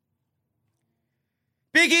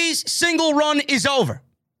 Big E's single run is over.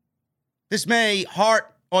 This may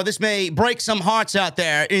break some hearts out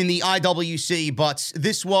there in the IWC, but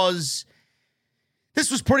this was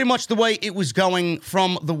pretty much the way it was going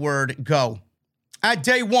from the word go. At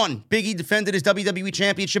day 1, Big E defended his WWE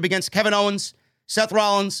Championship against Kevin Owens, Seth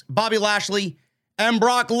Rollins, Bobby Lashley, and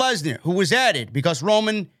Brock Lesnar, who was added because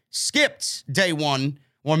Roman skipped day 1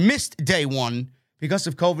 or missed day 1 because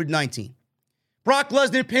of COVID-19. Brock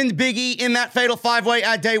Lesnar pinned Big E in that fatal 5-way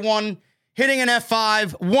at day 1, hitting an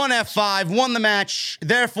F5, won the match,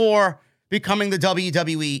 therefore becoming the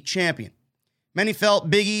WWE Champion. Many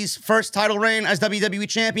felt Big E's first title reign as WWE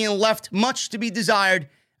Champion left much to be desired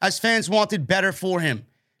as fans wanted better for him.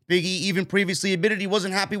 Big E even previously admitted he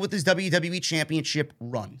wasn't happy with his WWE Championship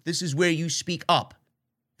run. This is where you speak up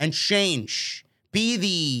and change. Be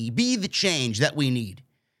the change that we need.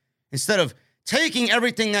 Instead of taking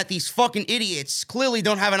everything that these fucking idiots clearly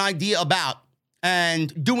don't have an idea about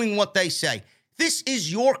and doing what they say. This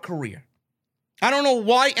is your career. I don't know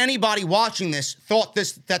why anybody watching this thought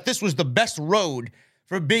that this was the best road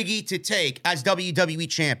for Big E to take as WWE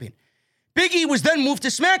Champion. Big E was then moved to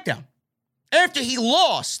SmackDown. After he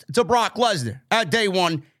lost to Brock Lesnar at day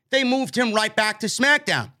 1, they moved him right back to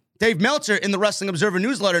SmackDown. Dave Meltzer in the Wrestling Observer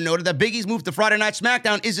newsletter noted that Big E's move to Friday Night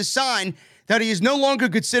SmackDown is a sign that he is no longer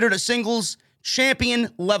considered a singles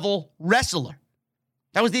champion-level wrestler.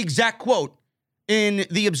 That was the exact quote in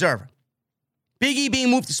the Observer. Big E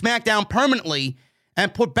being moved to SmackDown permanently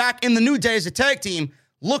and put back in the New Day as a tag team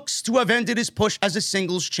looks to have ended his push as a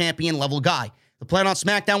singles champion-level guy. The plan on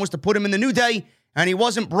SmackDown was to put him in the New Day, and he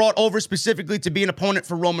wasn't brought over specifically to be an opponent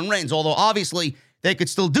for Roman Reigns, although obviously they could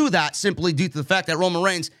still do that simply due to the fact that Roman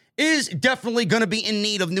Reigns is definitely going to be in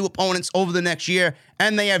need of new opponents over the next year,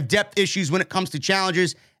 and they have depth issues when it comes to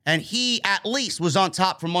challengers, and he at least was on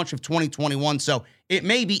top for much of 2021, so it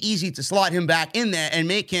may be easy to slide him back in there and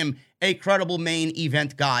make him a credible main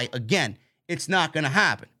event guy again. It's not going to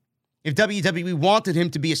happen. If WWE wanted him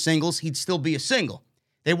to be a singles, he'd still be a single.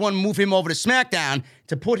 They want to move him over to SmackDown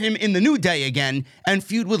to put him in the New Day again and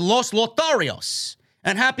feud with Los Lotharios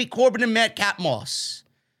and Happy Corbin and Madcap Moss.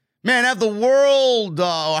 Man, has the world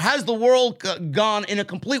gone in a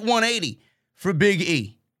complete 180 for Big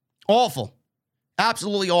E? Awful.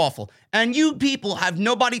 Absolutely awful. And you people have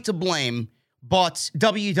nobody to blame but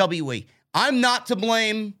WWE. I'm not to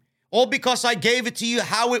blame, all because I gave it to you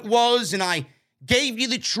how it was, and I gave you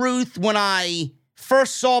the truth when I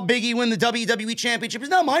first saw Big E win the WWE Championship.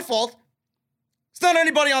 It's not my fault. It's not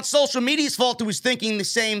anybody on social media's fault who was thinking the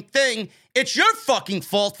same thing. It's your fucking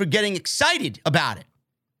fault for getting excited about it.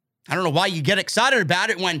 I don't know why you get excited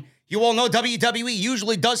about it when you all know WWE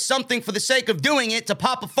usually does something for the sake of doing it to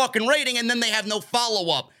pop a fucking rating, and then they have no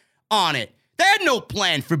follow-up on it. They had no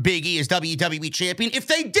plan for Big E as WWE Champion. If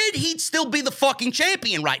they did, he'd still be the fucking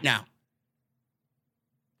champion right now.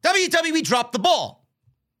 WWE dropped the ball.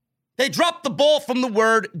 They dropped the ball from the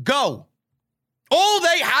word go. All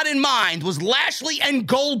they had in mind was Lashley and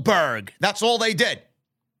Goldberg. That's all they did.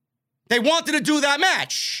 They wanted to do that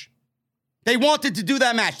match. They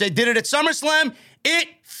did it at SummerSlam. It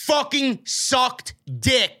fucking sucked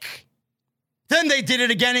dick. Then they did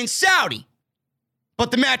it again in Saudi. But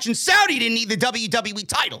the match in Saudi didn't need the WWE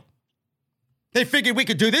title. They figured we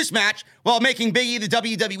could do this match while making Big E the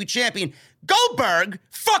WWE champion. Goldberg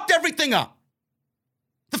fucked everything up.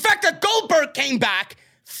 The fact that Goldberg came back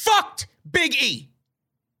fucked Big E.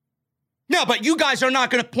 No, but you guys are not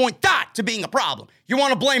going to point that to being a problem. You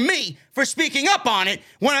want to blame me for speaking up on it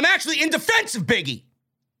when I'm actually in defense of Big E.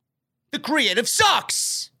 The creative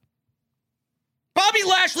sucks. Bobby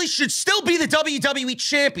Lashley should still be the WWE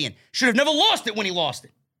champion. Should have never lost it when he lost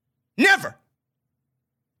it. Never.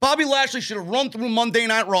 Bobby Lashley should have run through Monday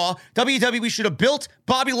Night Raw. WWE should have built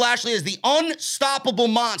Bobby Lashley as the unstoppable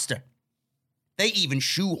monster. They even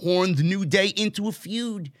shoehorned the New Day into a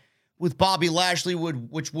feud with Bobby Lashley,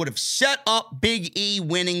 which would have set up Big E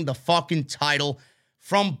winning the fucking title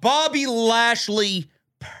from Bobby Lashley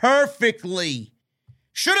perfectly.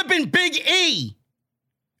 Should have been Big E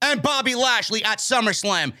and Bobby Lashley at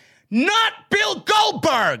SummerSlam, not Bill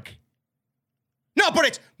Goldberg. No, but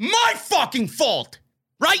it's my fucking fault,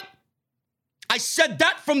 right? I said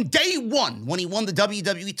that from day one when he won the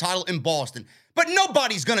WWE title in Boston. But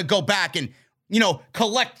nobody's going to go back and,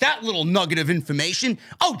 collect that little nugget of information.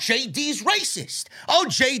 Oh, JD's racist. Oh,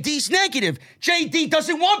 JD's negative. JD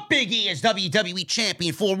doesn't want Big E as WWE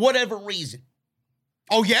champion for whatever reason.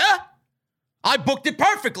 Oh, yeah? I booked it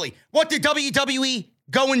perfectly. What did WWE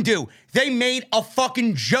go and do? They made a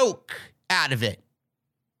fucking joke out of it.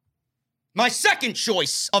 My second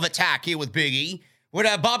choice of attack here with Big E would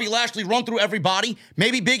have Bobby Lashley run through everybody.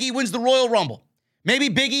 Maybe Big E wins the Royal Rumble. Maybe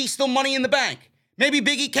Big E still Money in the Bank. Maybe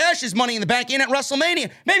Big E cashes Money in the Bank in at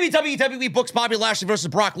WrestleMania. Maybe WWE books Bobby Lashley versus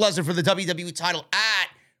Brock Lesnar for the WWE title at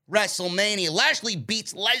WrestleMania. Lashley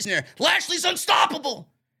beats Lesnar. Lashley's unstoppable.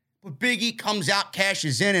 But Big E comes out,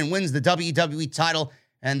 cashes in, and wins the WWE title,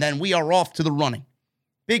 and then we are off to the running.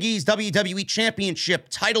 Big E's WWE Championship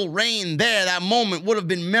title reign there, that moment would have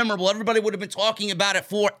been memorable. Everybody would have been talking about it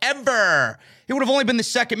forever. He would have only been the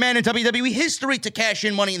second man in WWE history to cash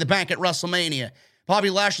in Money in the Bank at WrestleMania.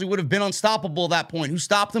 Bobby Lashley would have been unstoppable at that point. Who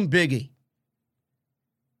stopped him? Big E.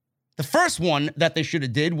 The first one that they should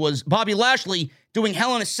have did was Bobby Lashley doing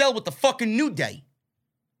Hell in a Cell with the fucking New Day.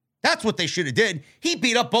 That's what they should have did. He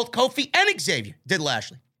beat up both Kofi and Xavier, did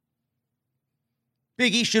Lashley.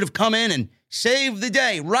 Big E should have come in and saved the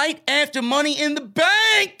day right after Money in the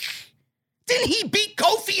Bank. Didn't he beat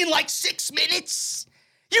Kofi in like 6 minutes?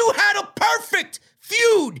 You had a perfect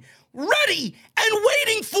feud ready and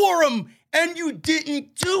waiting for him, and you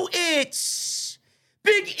didn't do it.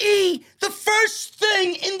 Big E, the first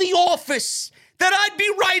thing in the office that I'd be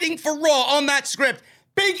writing for Raw on that script.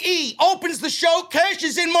 Big E opens the show,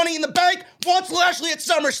 cashes in Money in the Bank, wants Lashley at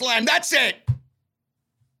SummerSlam. That's it.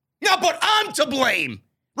 Now, but I'm to blame,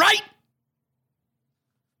 right?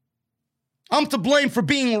 I'm to blame for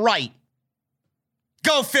being right.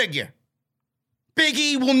 Go figure. Big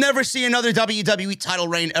E will never see another WWE title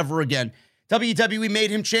reign ever again. WWE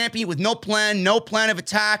made him champion with no plan of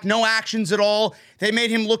attack, no actions at all. They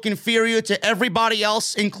made him look inferior to everybody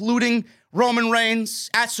else, including Roman Reigns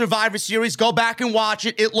at Survivor Series. Go back and watch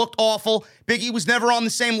it. It looked awful. Big E was never on the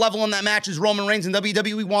same level in that match as Roman Reigns, and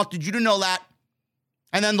WWE wanted you to know that.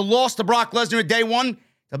 And then the loss to Brock Lesnar at day one,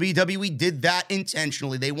 WWE did that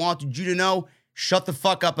intentionally. They wanted you to know, shut the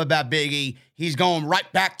fuck up about Big E. He's going right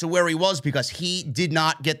back to where he was because he did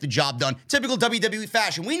not get the job done. Typical WWE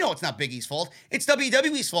fashion. We know it's not Big E's fault. It's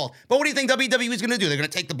WWE's fault. But what do you think WWE is going to do? They're going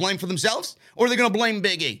to take the blame for themselves? Or are they going to blame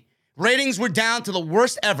Big E? Ratings were down to the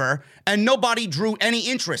worst ever, and nobody drew any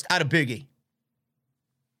interest out of Big E.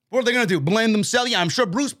 What are they going to do? Blame themselves? Yeah, I'm sure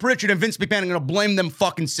Bruce Pritchard and Vince McMahon are going to blame them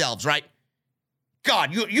fucking selves, right?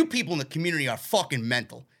 God, you people in the community are fucking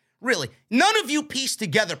mental. Really. None of you piece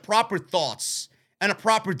together proper thoughts and a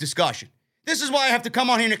proper discussion. This is why I have to come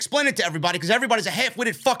on here and explain it to everybody, because everybody's a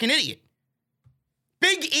half-witted fucking idiot.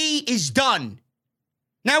 Big E is done.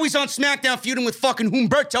 Now he's on SmackDown feuding with fucking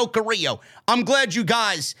Humberto Carrillo. I'm glad you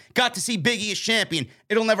guys got to see Big E as champion.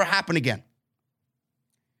 It'll never happen again.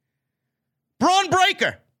 Braun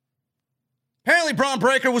Breaker. Apparently Braun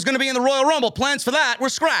Breaker was going to be in the Royal Rumble. Plans for that were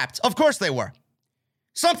scrapped. Of course they were.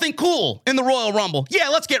 Something cool in the Royal Rumble. Yeah,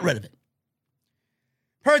 let's get rid of it.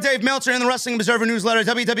 Per Dave Meltzer in the Wrestling Observer newsletter,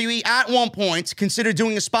 WWE at one point considered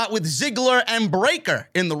doing a spot with Ziggler and Breaker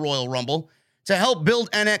in the Royal Rumble to help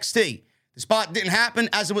build NXT. The spot didn't happen,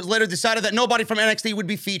 as it was later decided that nobody from NXT would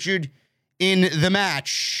be featured in the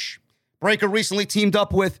match. Breaker recently teamed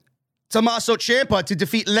up with Tommaso Ciampa to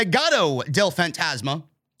defeat Legado del Fantasma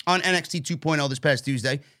on NXT 2.0 this past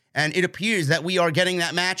Tuesday, and it appears that we are getting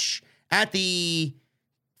that match at the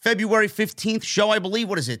February 15th show, I believe.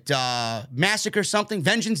 What is it? Massacre something?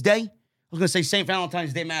 Vengeance Day? I was going to say St.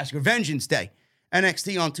 Valentine's Day Massacre. Vengeance Day.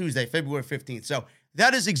 NXT on Tuesday, February 15th. So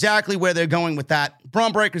that is exactly where they're going with that.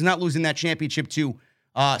 Bron Breakker's not losing that championship to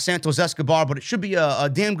Santos Escobar, but it should be a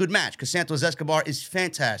damn good match because Santos Escobar is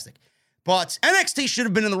fantastic. But NXT should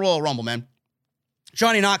have been in the Royal Rumble, man.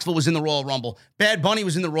 Johnny Knoxville was in the Royal Rumble. Bad Bunny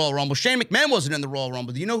was in the Royal Rumble. Shane McMahon wasn't in the Royal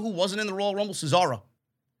Rumble. Do you know who wasn't in the Royal Rumble? Cesaro.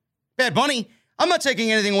 Bad Bunny, I'm not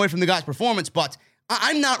taking anything away from the guy's performance, but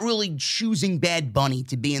I'm not really choosing Bad Bunny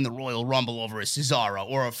to be in the Royal Rumble over a Cesaro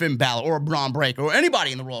or a Finn Balor or a Bron Breakker or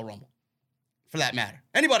anybody in the Royal Rumble, for that matter.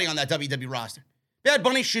 Anybody on that WWE roster. Bad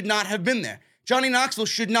Bunny should not have been there. Johnny Knoxville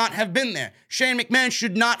should not have been there. Shane McMahon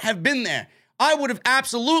should not have been there. I would have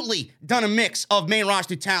absolutely done a mix of main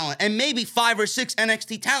roster talent and maybe 5 or 6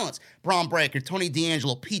 NXT talents. Bron Breakker, Tony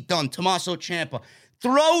D'Angelo, Pete Dunne, Tommaso Ciampa.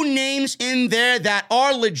 Throw names in there that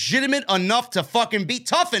are legitimate enough to fucking be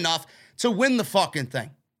tough enough to win the fucking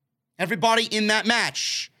thing. Everybody in that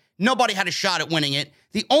match, nobody had a shot at winning it.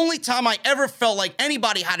 The only time I ever felt like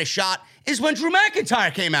anybody had a shot is when Drew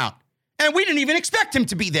McIntyre came out. And we didn't even expect him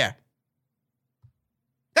to be there.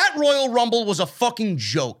 That Royal Rumble was a fucking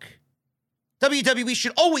joke. WWE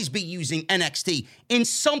should always be using NXT in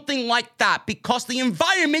something like that because the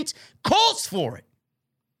environment calls for it.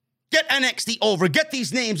 Get NXT over. Get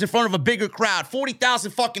these names in front of a bigger crowd.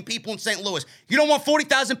 40,000 fucking people in St. Louis. You don't want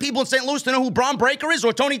 40,000 people in St. Louis to know who Bron Breakker is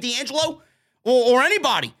or Tony D'Angelo or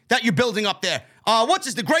anybody that you're building up there.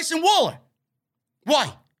 The Grayson Waller?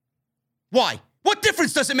 Why? What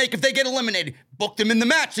difference does it make if they get eliminated? Book them in the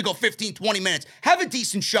match to go 15, 20 minutes. Have a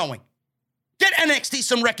decent showing. Get NXT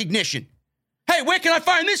some recognition. Hey, where can I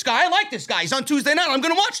find this guy? I like this guy. He's on Tuesday night. I'm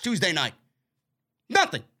going to watch Tuesday night.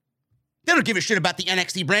 Nothing. They don't give a shit about the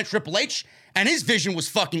NXT brand. Triple H and his vision was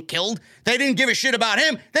fucking killed. They didn't give a shit about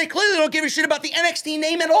him. They clearly don't give a shit about the NXT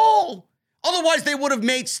name at all. Otherwise, they would have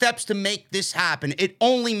made steps to make this happen. It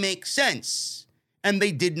only makes sense. And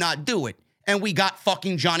they did not do it. And we got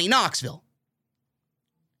fucking Johnny Knoxville.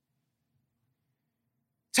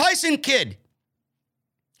 Tyson Kidd.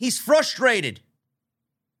 He's frustrated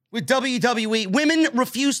with WWE. Women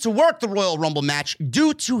refuse to work the Royal Rumble match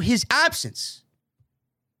due to his absence.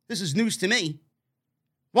 This is news to me.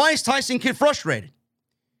 Why is Tyson Kidd frustrated?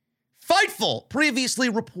 Fightful previously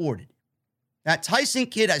reported that Tyson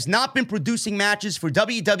Kidd has not been producing matches for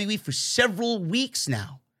WWE for several weeks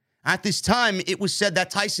now. At this time, it was said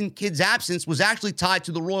that Tyson Kidd's absence was actually tied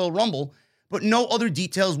to the Royal Rumble, but no other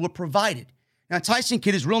details were provided. Now, Tyson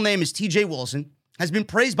Kidd, his real name is TJ Wilson, has been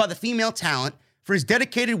praised by the female talent for his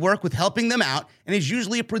dedicated work with helping them out and is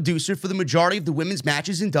usually a producer for the majority of the women's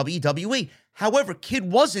matches in WWE. However, Kidd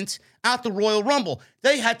wasn't at the Royal Rumble.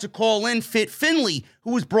 They had to call in Fit Finlay,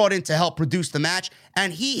 who was brought in to help produce the match,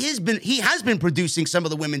 and he has been producing some of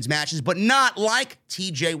the women's matches, but not like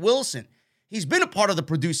TJ Wilson. He's been a part of the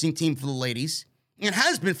producing team for the ladies and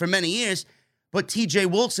has been for many years, but TJ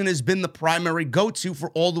Wilson has been the primary go-to for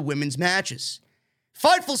all the women's matches.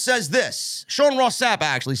 Fightful says this. Sean Ross Sapp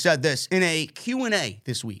actually said this in a Q&A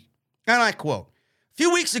this week, and I quote, "A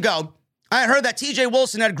few weeks ago, I heard that TJ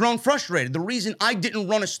Wilson had grown frustrated. The reason I didn't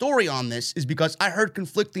run a story on this is because I heard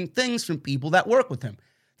conflicting things from people that work with him,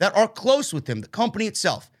 that are close with him, the company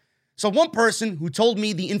itself. So one person who told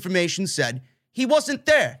me the information said he wasn't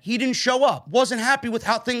there, he didn't show up, wasn't happy with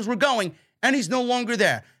how things were going, and he's no longer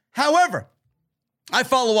there. However, I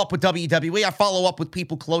follow up with WWE, I follow up with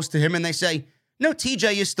people close to him, and they say, no,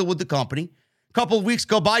 TJ is still with the company. A couple of weeks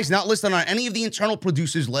go by, he's not listed on any of the internal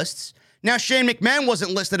producers lists. Now, Shane McMahon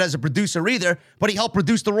wasn't listed as a producer either, but he helped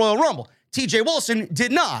produce the Royal Rumble. TJ Wilson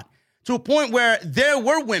did not, to a point where there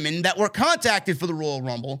were women that were contacted for the Royal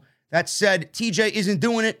Rumble that said, TJ isn't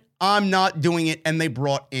doing it, I'm not doing it, and they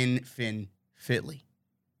brought in Finn Finlay."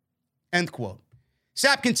 End quote.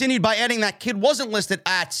 Sapp continued by adding that Kidd wasn't listed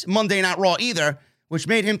at Monday Night Raw either, which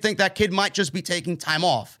made him think that Kidd might just be taking time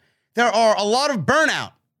off. There are a lot of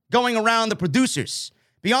burnout going around the producers.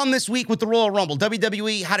 Beyond this week with the Royal Rumble,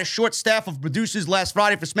 WWE had a short staff of producers last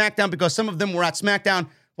Friday for SmackDown because some of them were at SmackDown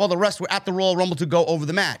while the rest were at the Royal Rumble to go over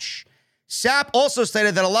the match. Sapp also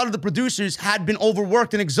stated that a lot of the producers had been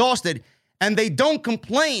overworked and exhausted, and they don't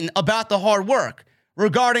complain about the hard work.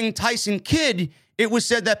 Regarding Tyson Kidd, it was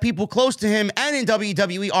said that people close to him and in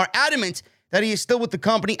WWE are adamant that he is still with the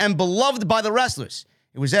company and beloved by the wrestlers.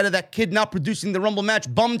 It was added that Kidd not producing the Rumble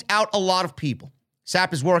match bummed out a lot of people.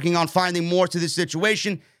 Sapp is working on finding more to this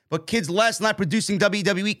situation, but Kidd's last night producing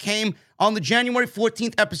WWE came on the January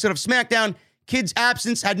 14th episode of SmackDown. Kidd's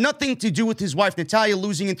absence had nothing to do with his wife, Natalya,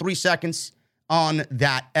 losing in 3 seconds on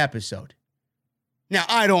that episode. Now,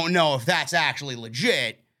 I don't know if that's actually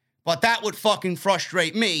legit, but that would fucking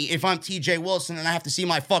frustrate me if I'm TJ Wilson and I have to see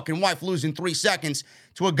my fucking wife lose in 3 seconds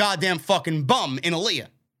to a goddamn fucking bum in Aaliyah.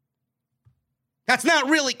 That's not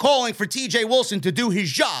really calling for TJ Wilson to do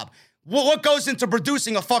his job. What goes into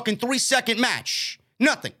producing a fucking 3-second match?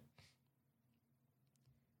 Nothing.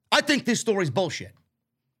 I think this story's bullshit.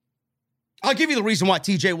 I'll give you the reason why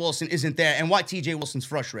TJ Wilson isn't there and why TJ Wilson's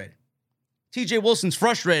frustrated. TJ Wilson's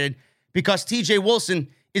frustrated because TJ Wilson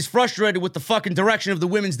is frustrated with the fucking direction of the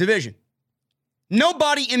women's division.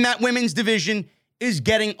 Nobody in that women's division is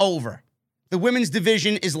getting over. The women's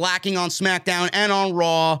division is lacking on SmackDown and on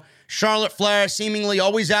Raw. Charlotte Flair seemingly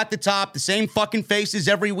always at the top, the same fucking faces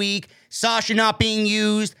every week. Sasha not being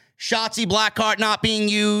used. Shotzi Blackheart not being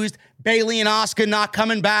used. Bayley and Asuka not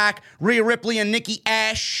coming back. Rhea Ripley and Nikki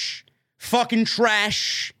Ash, fucking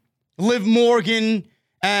trash. Liv Morgan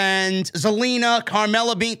and Zelina,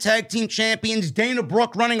 Carmella being tag team champions. Dana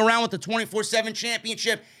Brooke running around with the 24/7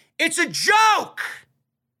 championship. It's a joke.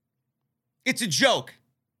 It's a joke.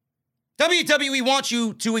 WWE wants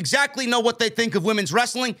you to exactly know what they think of women's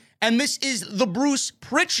wrestling, and this is the Bruce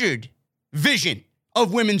Pritchard vision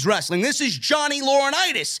of women's wrestling. This is Johnny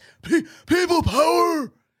Laurinaitis. People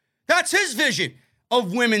power. That's his vision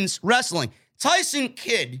of women's wrestling. Tyson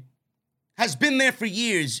Kidd has been there for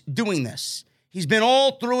years doing this. He's been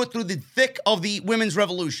all through it, through the thick of the women's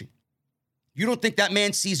revolution. You don't think that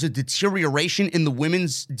man sees a deterioration in the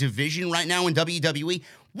women's division right now in WWE?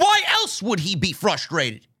 Why else would he be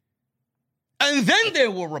frustrated? And then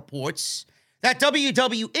there were reports that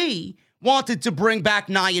WWE wanted to bring back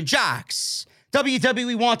Nia Jax.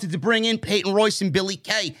 WWE wanted to bring in Peyton Royce and Billie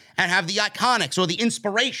Kay and have the Iconics or the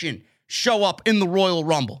Inspiration show up in the Royal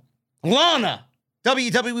Rumble. Lana.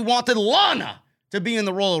 WWE wanted Lana to be in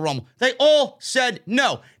the Royal Rumble. They all said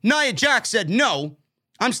no. Nia Jax said no.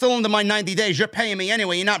 I'm still under my 90 days. You're paying me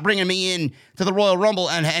anyway. You're not bringing me in to the Royal Rumble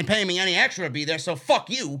and paying me any extra to be there. So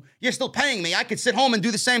fuck you. You're still paying me. I could sit home and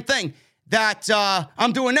do the same thing that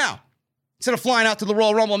I'm doing now, instead of flying out to the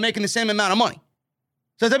Royal Rumble and making the same amount of money.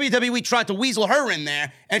 So WWE tried to weasel her in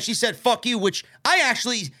there, and she said, fuck you, which I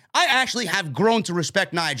actually have grown to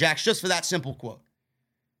respect Nia Jax just for that simple quote.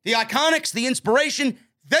 The Iconics, the Inspiration,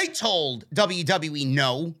 they told WWE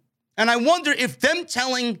no, and I wonder if them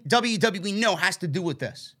telling WWE no has to do with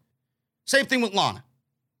this. Same thing with Lana.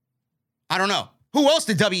 I don't know. Who else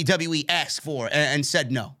did WWE ask for and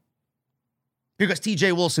said no? Because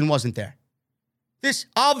TJ Wilson wasn't there. This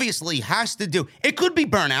obviously has to do. It could be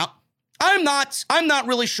burnout. I'm not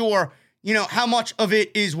really sure, how much of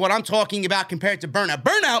it is what I'm talking about compared to burnout.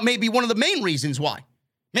 Burnout may be one of the main reasons why.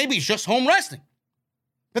 Maybe it's just home resting.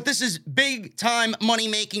 But this is big time money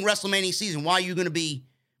making WrestleMania season. Why are you going to be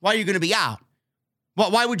out?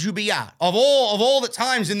 Why would you be out? Of all the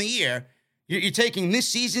times in the year, you're taking this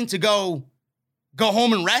season to go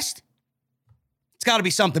home and rest? It's got to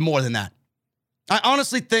be something more than that. I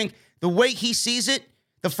honestly think the way he sees it,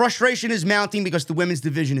 the frustration is mounting because the women's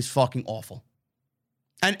division is fucking awful.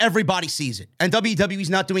 And everybody sees it. And WWE's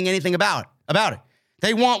not doing anything about it.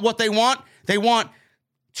 They want what they want. They want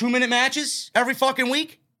 2-minute matches every fucking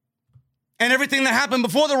week. And everything that happened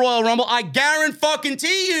before the Royal Rumble, I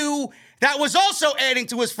guarantee you, that was also adding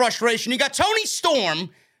to his frustration. You got Toni Storm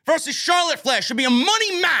versus Charlotte Flair. Should be a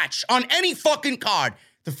money match on any fucking card.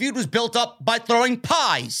 The feud was built up by throwing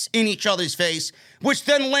pies in each other's face, which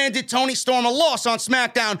then landed Toni Storm a loss on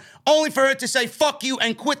SmackDown, only for her to say fuck you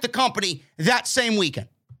and quit the company that same weekend.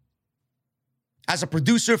 As a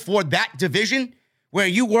producer for that division, where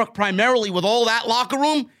you work primarily with all that locker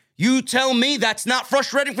room, you tell me that's not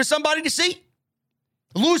frustrating for somebody to see?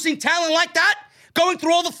 Losing talent like that? Going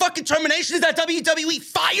through all the fucking terminations that WWE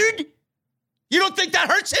fired? You don't think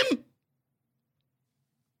that hurts him?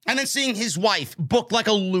 And then seeing his wife booked like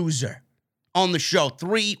a loser on the show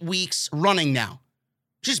 3 weeks running now.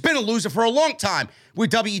 She's been a loser for a long time,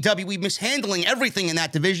 with WWE mishandling everything in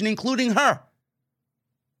that division, including her.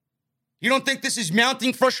 You don't think this is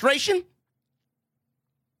mounting frustration?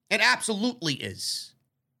 It absolutely is.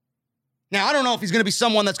 Now, I don't know if he's going to be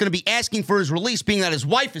someone that's going to be asking for his release, being that his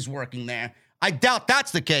wife is working there. I doubt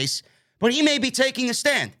that's the case, but he may be taking a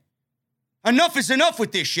stand. Enough is enough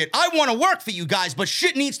with this shit. I want to work for you guys, but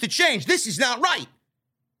shit needs to change. This is not right.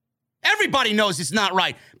 Everybody knows it's not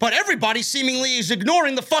right, but everybody seemingly is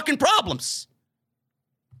ignoring the fucking problems.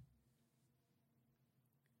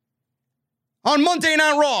 On Monday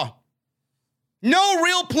Night Raw, no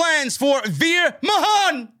real plans for Veer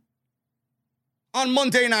Mahaan. On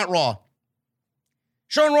Monday Night Raw,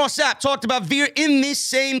 Sean Ross Sapp talked about Veer in this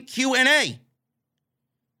same Q&A.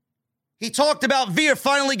 He talked about Veer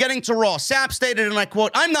finally getting to Raw. Sapp stated, and I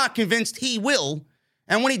quote, "I'm not convinced he will,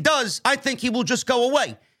 and when he does, I think he will just go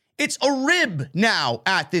away. It's a rib now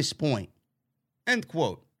at this point." End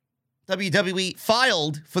quote. WWE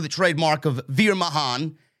filed for the trademark of Veer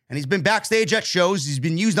Mahaan, and he's been backstage at shows. He's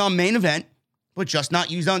been used on Main Event. but just not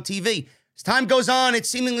used on TV. As time goes on, it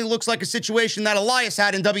seemingly looks like a situation that Elias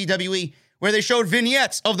had in WWE, where they showed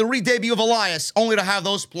vignettes of the re-debut of Elias, only to have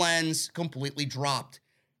those plans completely dropped.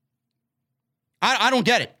 I don't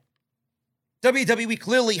get it. WWE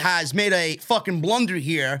clearly has made a fucking blunder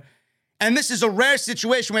here, and this is a rare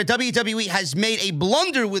situation where WWE has made a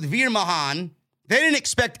blunder with Veer Mahaan. They didn't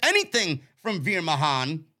expect anything from Veer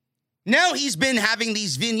Mahaan. Now he's been having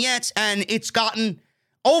these vignettes, and it's gotten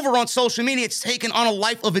over on social media. It's taken on a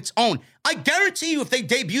life of its own. I guarantee you, if they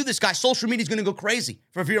debut this guy, social media is going to go crazy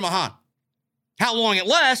for Veer Mahaan. How long it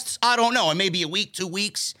lasts, I don't know. It may be a week, 2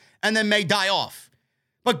 weeks, and then may die off.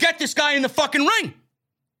 But get this guy in the fucking ring.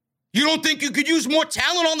 You don't think you could use more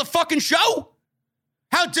talent on the fucking show?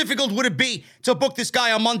 How difficult would it be to book this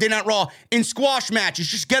guy on Monday Night Raw in squash matches?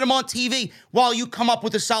 Just get him on TV while you come up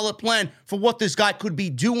with a solid plan for what this guy could be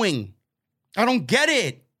doing. I don't get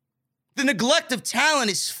it. The neglect of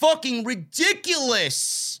talent is fucking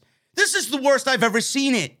ridiculous. This is the worst I've ever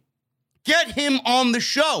seen it. Get him on the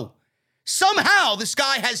show. Somehow this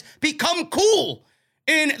guy has become cool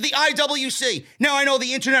in the IWC. Now, I know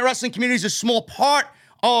the internet wrestling community is a small part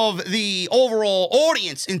of the overall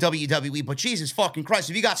audience in WWE, but Jesus fucking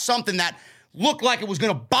Christ, if you got something that looked like it was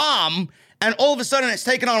going to bomb and all of a sudden it's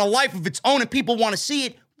taken on a life of its own and people want to see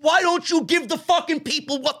it, why don't you give the fucking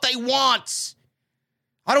people what they want?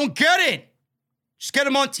 I don't get it. Just get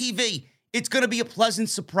them on TV. It's going to be a pleasant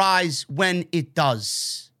surprise when it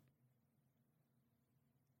does.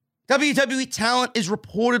 WWE talent is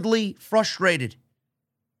reportedly frustrated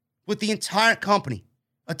with the entire company.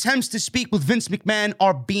 Attempts to speak with Vince McMahon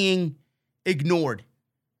are being ignored.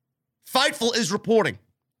 Fightful is reporting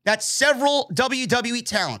that several WWE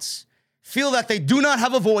talents feel that they do not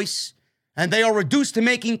have a voice and they are reduced to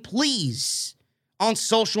making pleas on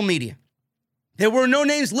social media. There were no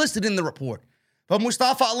names listed in the report, but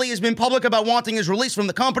Mustafa Ali has been public about wanting his release from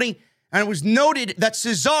the company, and it was noted that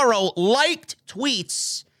Cesaro liked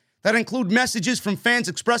tweets that include messages from fans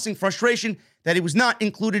expressing frustration that he was not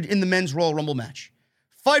included in the men's Royal Rumble match.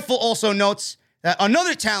 Fightful also notes that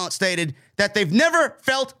another talent stated that they've never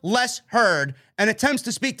felt less heard, and attempts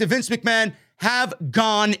to speak to Vince McMahon have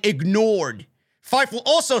gone ignored. Fightful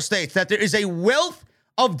also states that there is a wealth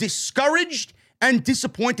of discouraged and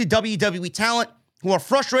disappointed WWE talent who are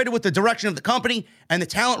frustrated with the direction of the company, and the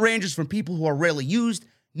talent ranges from people who are rarely used,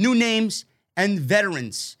 new names, and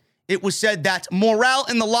veterans. It was said that morale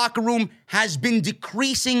in the locker room has been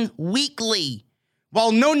decreasing weekly.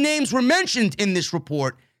 While no names were mentioned in this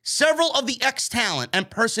report, several of the ex-talent and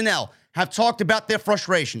personnel have talked about their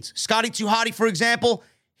frustrations. Scotty 2 Hotty, for example,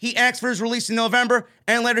 he asked for his release in November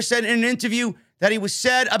and later said in an interview that he was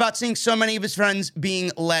sad about seeing so many of his friends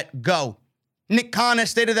being let go. Nick Khan has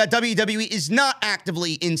stated that WWE is not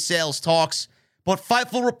actively in sales talks, but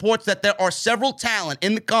Fightful reports that there are several talent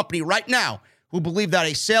in the company right now who believe that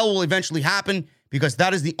a sale will eventually happen because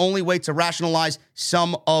that is the only way to rationalize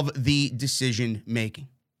some of the decision making.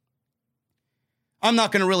 I'm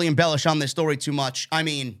not going to really embellish on this story too much. I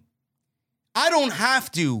mean, I don't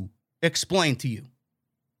have to explain to you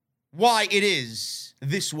why it is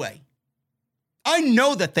this way. I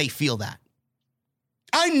know that they feel that.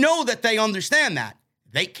 I know that they understand that.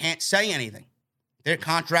 They can't say anything. They're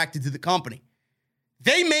contracted to the company.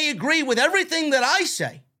 They may agree with everything that I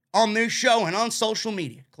say on this show and on social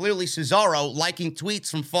media. Clearly, Cesaro liking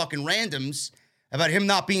tweets from fucking randoms about him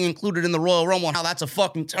not being included in the Royal Rumble and how that's a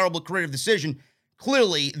fucking terrible creative decision.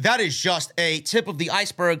 Clearly, that is just a tip of the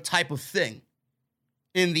iceberg type of thing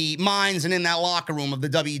in the minds and in that locker room of the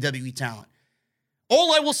WWE talent.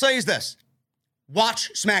 All I will say is this.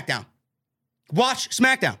 Watch SmackDown. Watch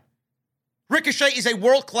SmackDown. Ricochet is a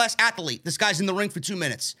world-class athlete. This guy's in the ring for 2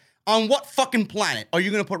 minutes. On what fucking planet are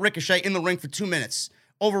you going to put Ricochet in the ring for 2 minutes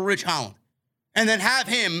over Ridge Holland and then have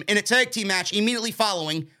him in a tag team match immediately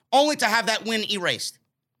following, only to have that win erased?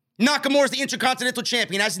 Nakamura is the Intercontinental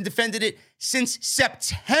Champion, hasn't defended it since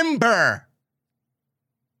September.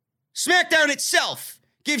 SmackDown itself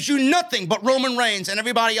gives you nothing but Roman Reigns, and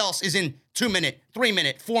everybody else is in 2-minute,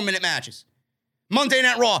 3-minute, 4-minute matches. Monday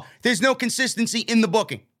Night Raw, there's no consistency in the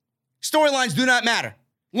booking. Storylines do not matter.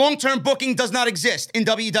 Long-term booking does not exist in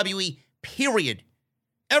WWE, period.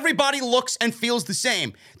 Everybody looks and feels the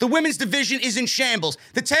same. The women's division is in shambles.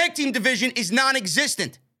 The tag team division is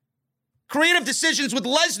non-existent. Creative decisions with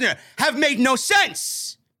Lesnar have made no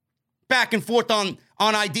sense. Back and forth on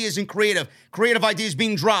ideas and creative ideas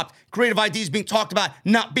being dropped, creative ideas being talked about,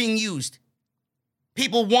 not being used.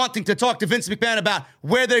 People wanting to talk to Vince McMahon about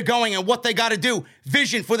where they're going and what they got to do,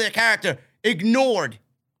 vision for their character, ignored.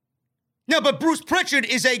 No, but Bruce Pritchard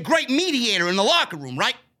is a great mediator in the locker room,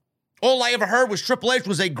 right? All I ever heard was Triple H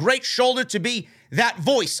was a great shoulder to be that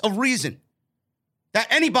voice of reason. That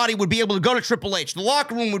anybody would be able to go to Triple H. The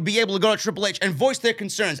locker room would be able to go to Triple H and voice their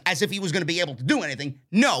concerns as if he was going to be able to do anything.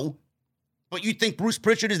 No. But you think Bruce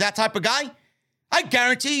Pritchard is that type of guy? I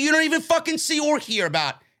guarantee you don't even fucking see or hear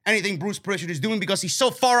about anything Bruce Pritchard is doing because he's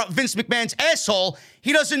so far up Vince McMahon's asshole,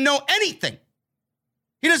 he doesn't know anything.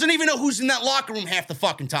 He doesn't even know who's in that locker room half the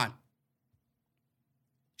fucking time.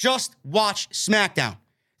 Just watch SmackDown.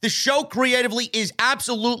 The show creatively is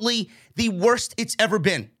absolutely the worst it's ever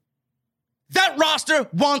been. That roster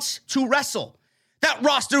wants to wrestle. That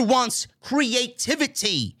roster wants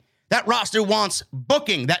creativity. That roster wants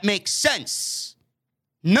booking that makes sense.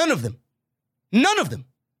 None of them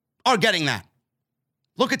are getting that.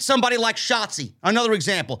 Look at somebody like Shotzi, another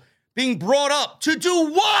example, being brought up to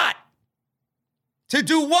do what? To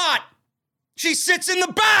do what? She sits in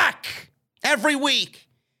the back every week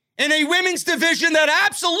in a women's division that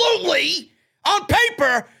absolutely, on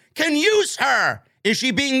paper, can use her. Is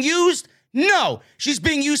she being used? No. She's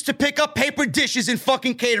being used to pick up paper dishes and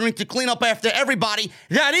fucking catering to clean up after everybody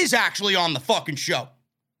that is actually on the fucking show.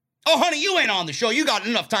 Oh, honey, you ain't on the show. You got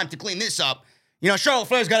enough time to clean this up. You know, Charlotte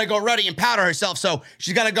Flair's got to go ready and powder herself, so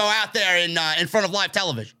she's got to go out there in front of live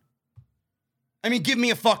television. I mean, give me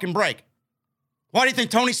a fucking break. Why do you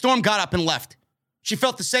think Toni Storm got up and left? She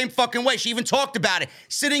felt the same fucking way. She even talked about it.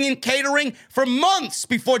 Sitting in catering for months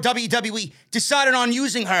before WWE decided on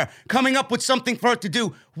using her, coming up with something for her to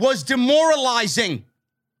do was demoralizing.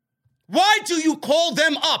 Why do you call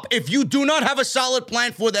them up if you do not have a solid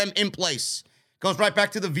plan for them in place? Goes right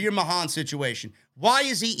back to the Veer Mahaan situation. Why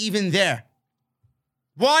is he even there?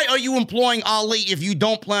 Why are you employing Ali if you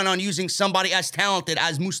don't plan on using somebody as talented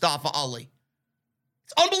as Mustafa Ali?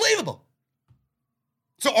 It's unbelievable.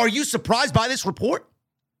 So are you surprised by this report?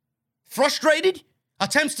 Frustrated?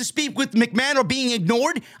 Attempts to speak with McMahon are being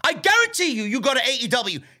ignored? I guarantee you go to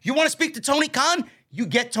AEW. You want to speak to Tony Khan? You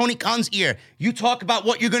get Tony Khan's ear. You talk about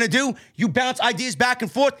what you're going to do. You bounce ideas back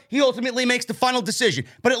and forth. He ultimately makes the final decision.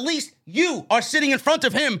 But at least you are sitting in front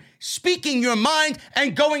of him, speaking your mind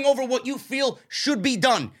and going over what you feel should be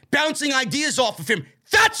done. Bouncing ideas off of him.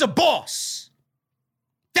 That's a boss.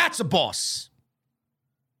 That's a boss.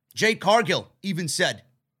 Jade Cargill even said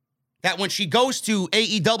that when she goes to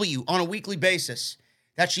AEW on a weekly basis,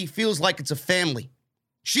 that she feels like it's a family.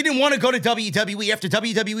 She didn't want to go to WWE after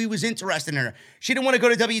WWE was interested in her. She didn't want to go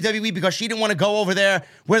to WWE because she didn't want to go over there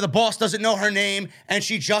where the boss doesn't know her name and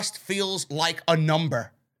she just feels like a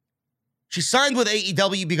number. She signed with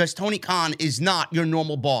AEW because Tony Khan is not your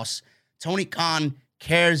normal boss. Tony Khan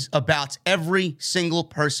cares about every single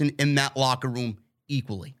person in that locker room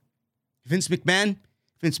equally. Vince McMahon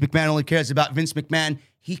only cares about Vince McMahon.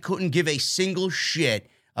 He couldn't give a single shit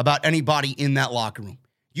about anybody in that locker room.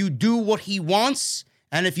 You do what he wants,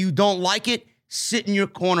 and if you don't like it, sit in your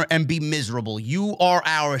corner and be miserable. You are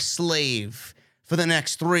our slave for the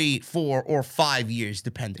next 3, 4, or 5 years,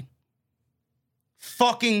 depending.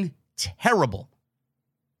 Fucking terrible.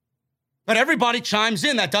 But everybody chimes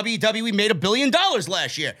in that WWE made $1 billion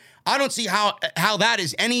last year. I don't see how that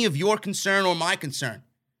is any of your concern or my concern.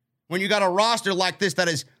 When you got a roster like this that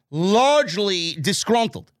is largely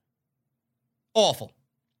disgruntled. Awful.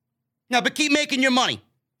 Now, but keep making your money.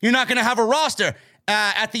 You're not going to have a roster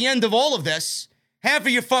at the end of all of this. Half of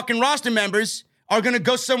your fucking roster members are going to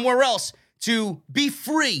go somewhere else to be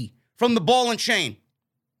free from the ball and chain.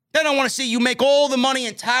 They don't want to see you make all the money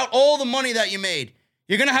and tout all the money that you made.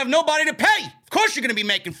 You're going to have nobody to pay. Of course you're going to be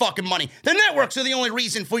making fucking money. The networks are the only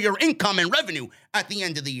reason for your income and revenue at the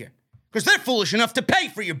end of the year. Because they're foolish enough to pay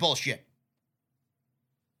for your bullshit.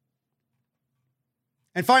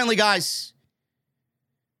 And finally, guys,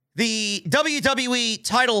 the WWE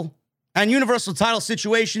title and Universal title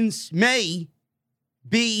situations may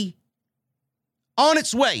be on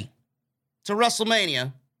its way to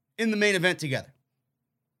WrestleMania in the main event together.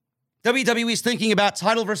 WWE is thinking about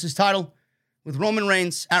title versus title with Roman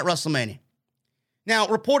Reigns at WrestleMania. Now,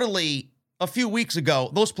 reportedly, a few weeks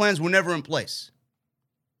ago, those plans were never in place.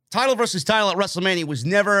 Title versus title at WrestleMania was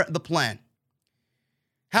never the plan.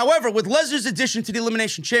 However, with Lesnar's addition to the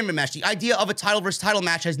Elimination Chamber match, the idea of a title versus title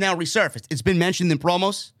match has now resurfaced. It's been mentioned in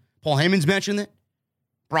promos. Paul Heyman's mentioned it.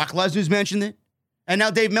 Brock Lesnar's mentioned it. And now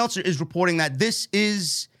Dave Meltzer is reporting that this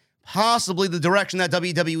is possibly the direction that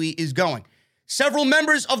WWE is going. Several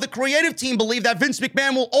members of the creative team believe that Vince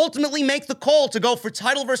McMahon will ultimately make the call to go for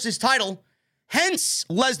title versus title, hence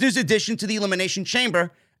Lesnar's addition to the Elimination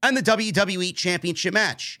Chamber and the WWE Championship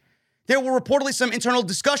match. There were reportedly some internal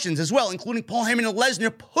discussions as well, including Paul Heyman and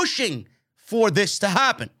Lesnar pushing for this to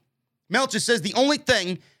happen. Meltzer says the only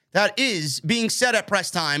thing that is being said at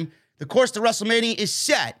press time, the course to WrestleMania is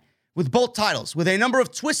set, with both titles, with a number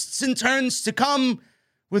of twists and turns to come,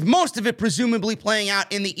 with most of it presumably playing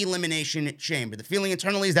out in the Elimination Chamber. The feeling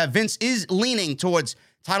internally is that Vince is leaning towards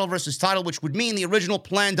title versus title, which would mean the original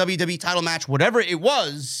planned WWE title match, whatever it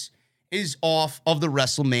was, is off of the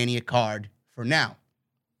WrestleMania card for now.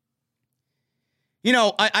 You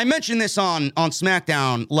know, I mentioned this on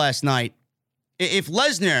SmackDown last night. If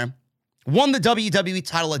Lesnar won the WWE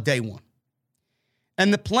title at day one,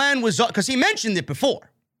 and the plan was, because he mentioned it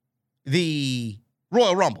before the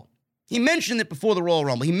Royal Rumble. He mentioned it before the Royal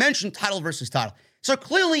Rumble. He mentioned title versus title. So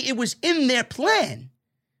clearly it was in their plan.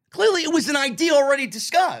 Clearly it was an idea already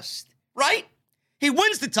discussed, right? He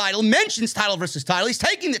wins the title, mentions title versus title. He's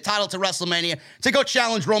taking the title to WrestleMania to go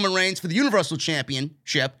challenge Roman Reigns for the Universal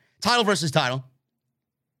Championship, title versus title.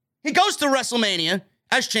 He goes to WrestleMania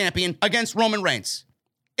as champion against Roman Reigns.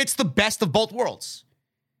 It's the best of both worlds.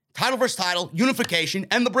 Title versus title, unification,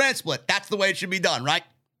 and the brand split. That's the way it should be done, right?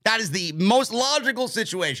 That is the most logical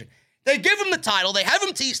situation. They give him the title. They have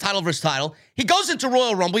him tease title versus title. He goes into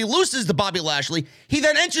Royal Rumble. He loses to Bobby Lashley. He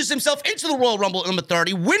then enters himself into the Royal Rumble at number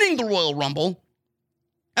 30, winning the Royal Rumble.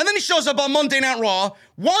 And then he shows up on Monday Night Raw,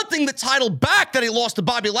 wanting the title back that he lost to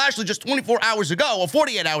Bobby Lashley just 24 hours ago, or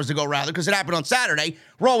 48 hours ago, rather, because it happened on Saturday.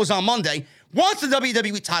 Raw was on Monday. Wants the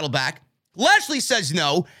WWE title back. Lashley says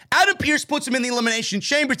no. Adam Pearce puts him in the Elimination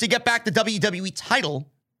Chamber to get back the WWE title.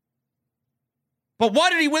 But why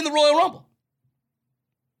did he win the Royal Rumble?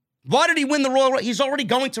 Why did he win the Royal Rumble? He's already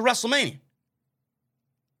going to WrestleMania.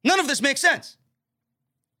 None of this makes sense.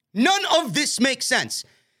 None of this makes sense.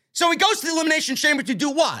 So he goes to the Elimination Chamber to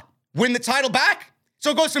do what? Win the title back?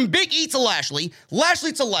 So it goes from Big E to Lashley,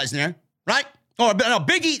 Lashley to Lesnar, right? Or no,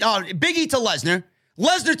 Big E to Lesnar,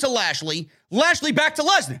 Lesnar to Lashley, Lashley back to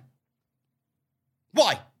Lesnar.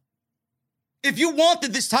 Why? If you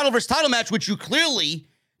wanted this title versus title match, which you clearly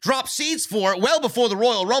dropped seeds for well before the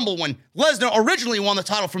Royal Rumble when Lesnar originally won the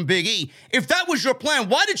title from Big E, if that was your plan,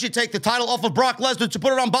 why did you take the title off of Brock Lesnar to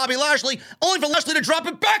put it on Bobby Lashley, only for Lashley to drop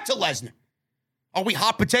it back to Lesnar? Are we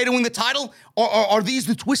hot potatoing the title? Or are these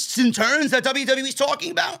the twists and turns that WWE's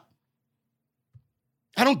talking about?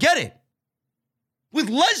 I don't get it. With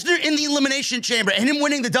Lesnar in the Elimination Chamber and him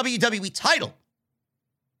winning the WWE title,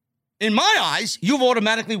 in my eyes, you've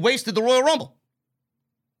automatically wasted the Royal Rumble.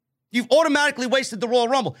 You've automatically wasted the Royal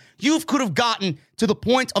Rumble. You could have gotten to the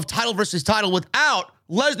point of title versus title without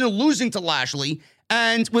Lesnar losing to Lashley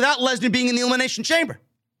and without Lesnar being in the Elimination Chamber.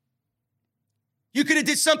 You could have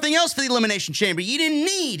did something else for the Elimination Chamber. You didn't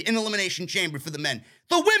need an Elimination Chamber for the men.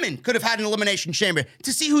 The women could have had an Elimination Chamber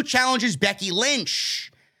to see who challenges Becky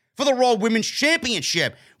Lynch for the Raw Women's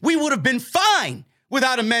Championship. We would have been fine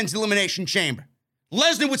without a men's Elimination Chamber.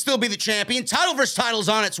 Lesnar would still be the champion. Title versus title's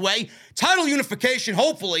on its way. Title unification,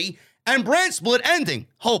 hopefully. And brand split ending,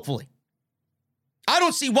 hopefully. I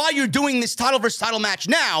don't see why you're doing this title versus title match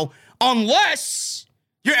now unless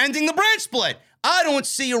you're ending the brand split. I don't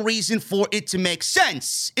see a reason for it to make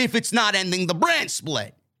sense if it's not ending the brand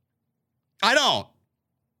split. I don't.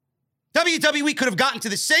 WWE could have gotten to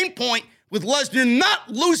the same point with Lesnar not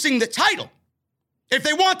losing the title. If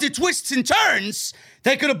they wanted twists and turns,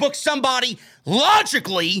 they could have booked somebody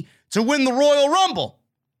logically to win the Royal Rumble.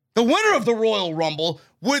 The winner of the Royal Rumble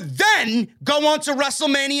would then go on to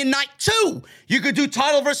WrestleMania Night 2. You could do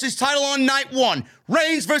title versus title on Night 1.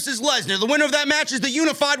 Reigns versus Lesnar. The winner of that match is the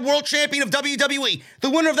unified world champion of WWE. The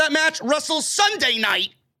winner of that match wrestles Sunday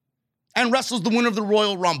night and wrestles the winner of the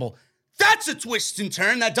Royal Rumble. That's a twist and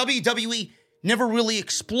turn that WWE never really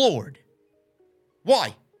explored.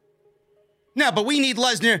 Why? Now, but we need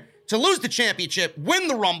Lesnar to lose the championship, win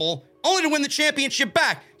the Rumble, only to win the championship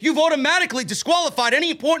back. You've automatically disqualified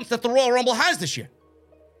any importance that the Royal Rumble has this year.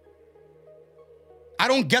 I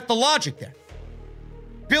don't get the logic there.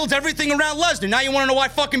 Build everything around Lesnar. Now you want to know why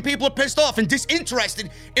fucking people are pissed off and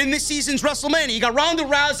disinterested in this season's WrestleMania. You got Ronda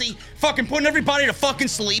Rousey fucking putting everybody to fucking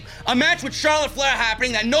sleep. A match with Charlotte Flair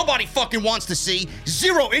happening that nobody fucking wants to see.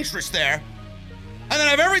 Zero interest there. And then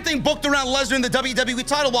have everything booked around Lesnar and the WWE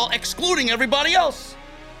title while excluding everybody else.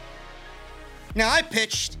 Now, I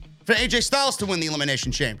pitched for AJ Styles to win the Elimination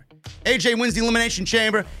Chamber. AJ wins the Elimination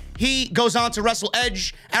Chamber. He goes on to wrestle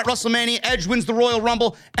Edge at WrestleMania. Edge wins the Royal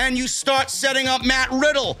Rumble. And you start setting up Matt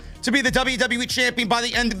Riddle to be the WWE Champion by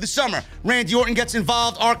the end of the summer. Randy Orton gets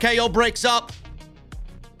involved. RKO breaks up.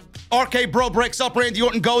 RK Bro breaks up. Randy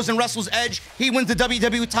Orton goes and wrestles Edge. He wins the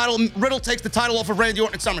WWE title. Riddle takes the title off of Randy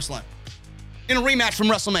Orton at SummerSlam in a rematch from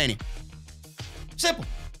WrestleMania. Simple.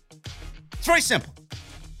 It's very simple.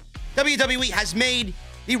 WWE has made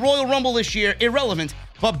the Royal Rumble this year irrelevant,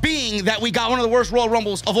 but being that we got one of the worst Royal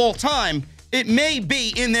Rumbles of all time, It may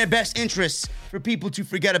be in their best interests for people to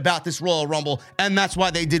forget about this Royal Rumble, and that's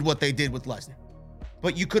why they did what they did with Lesnar.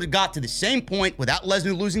 But you could have got to the same point without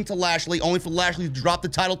Lesnar losing to Lashley, only for Lashley to drop the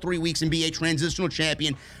title 3 weeks and be a transitional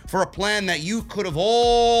champion for a plan that you could have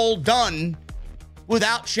all done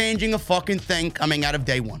without changing a fucking thing coming out of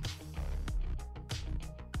day one.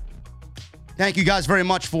 Thank you guys very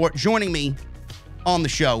much for joining me on the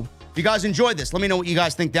show. If you guys enjoyed this, let me know what you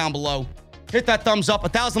guys think down below. Hit that thumbs up,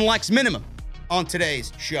 1,000 likes minimum on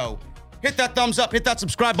today's show. Hit that thumbs up, hit that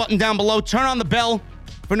subscribe button down below. Turn on the bell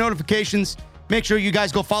for notifications. Make sure you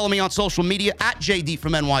guys go follow me on social media at JD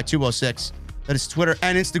from NY206. That is Twitter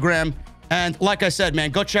and Instagram. And like I said,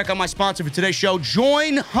 man, go check out my sponsor for today's show,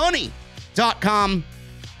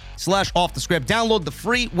 joinhoney.com/offthescript. Download the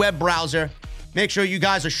free web browser. Make sure you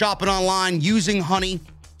guys are shopping online using Honey.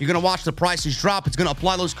 You're going to watch the prices drop. It's going to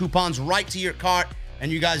apply those coupons right to your cart, and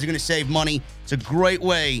you guys are going to save money. It's a great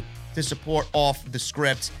way to support Off the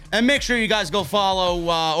Script. And make sure you guys go follow,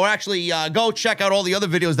 go check out all the other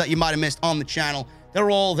videos that you might have missed on the channel. They're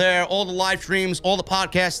all there, all the live streams, all the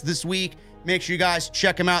podcasts this week. Make sure you guys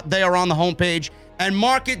check them out. They are on the homepage. And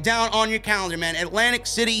mark it down on your calendar, man. Atlantic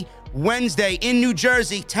City, Wednesday in New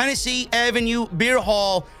Jersey, Tennessee Avenue Beer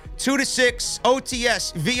Hall, 2 to 6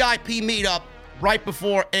 OTS VIP meetup right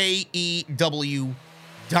before AEW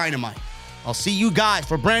Dynamite. I'll see you guys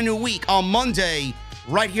for a brand new week on Monday,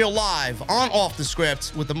 right here live on Off the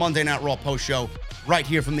Script with the Monday Night Raw post show right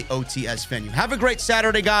here from the OTS venue. Have a great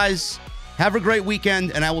Saturday, guys. Have a great weekend,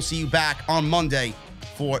 and I will see you back on Monday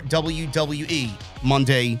for WWE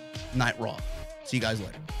Monday Night Raw. See you guys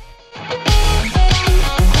later.